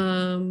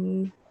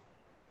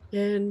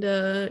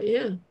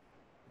 Yeah.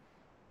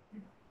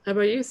 How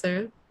about you,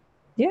 Sarah?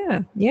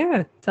 Yeah.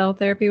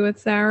 Teletherapy with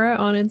Sarah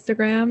on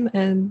Instagram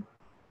and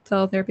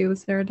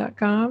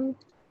teletherapywithsarah.com.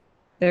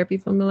 Therapy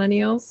for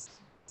millennials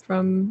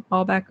from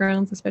all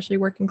backgrounds, especially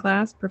working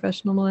class,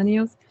 professional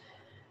millennials.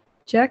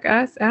 Check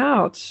us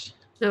out.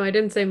 No, I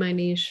didn't say my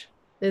niche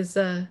is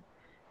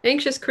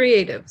anxious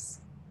creatives.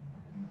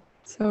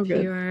 So If you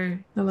good.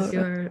 are I love if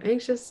you are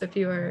anxious, if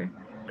you are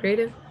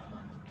creative,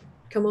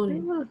 come on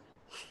in. All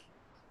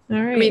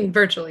right. I mean,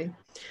 virtually.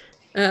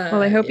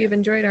 Well, I hope yeah. you've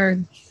enjoyed our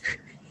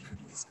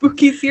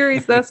spooky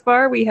series thus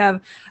far. We have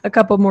a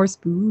couple more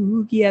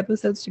spooky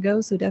episodes to go,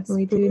 so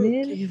definitely tune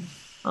in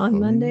on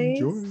Mondays.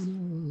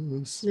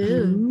 Join us. Yeah.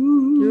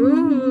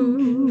 Ooh.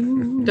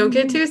 Don't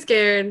get too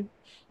scared.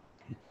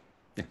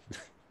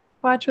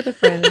 Watch with a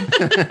friend.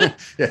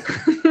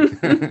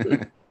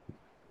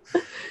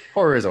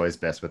 Horror is always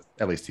best with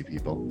at least two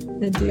people.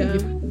 Indeed.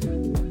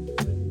 Yeah.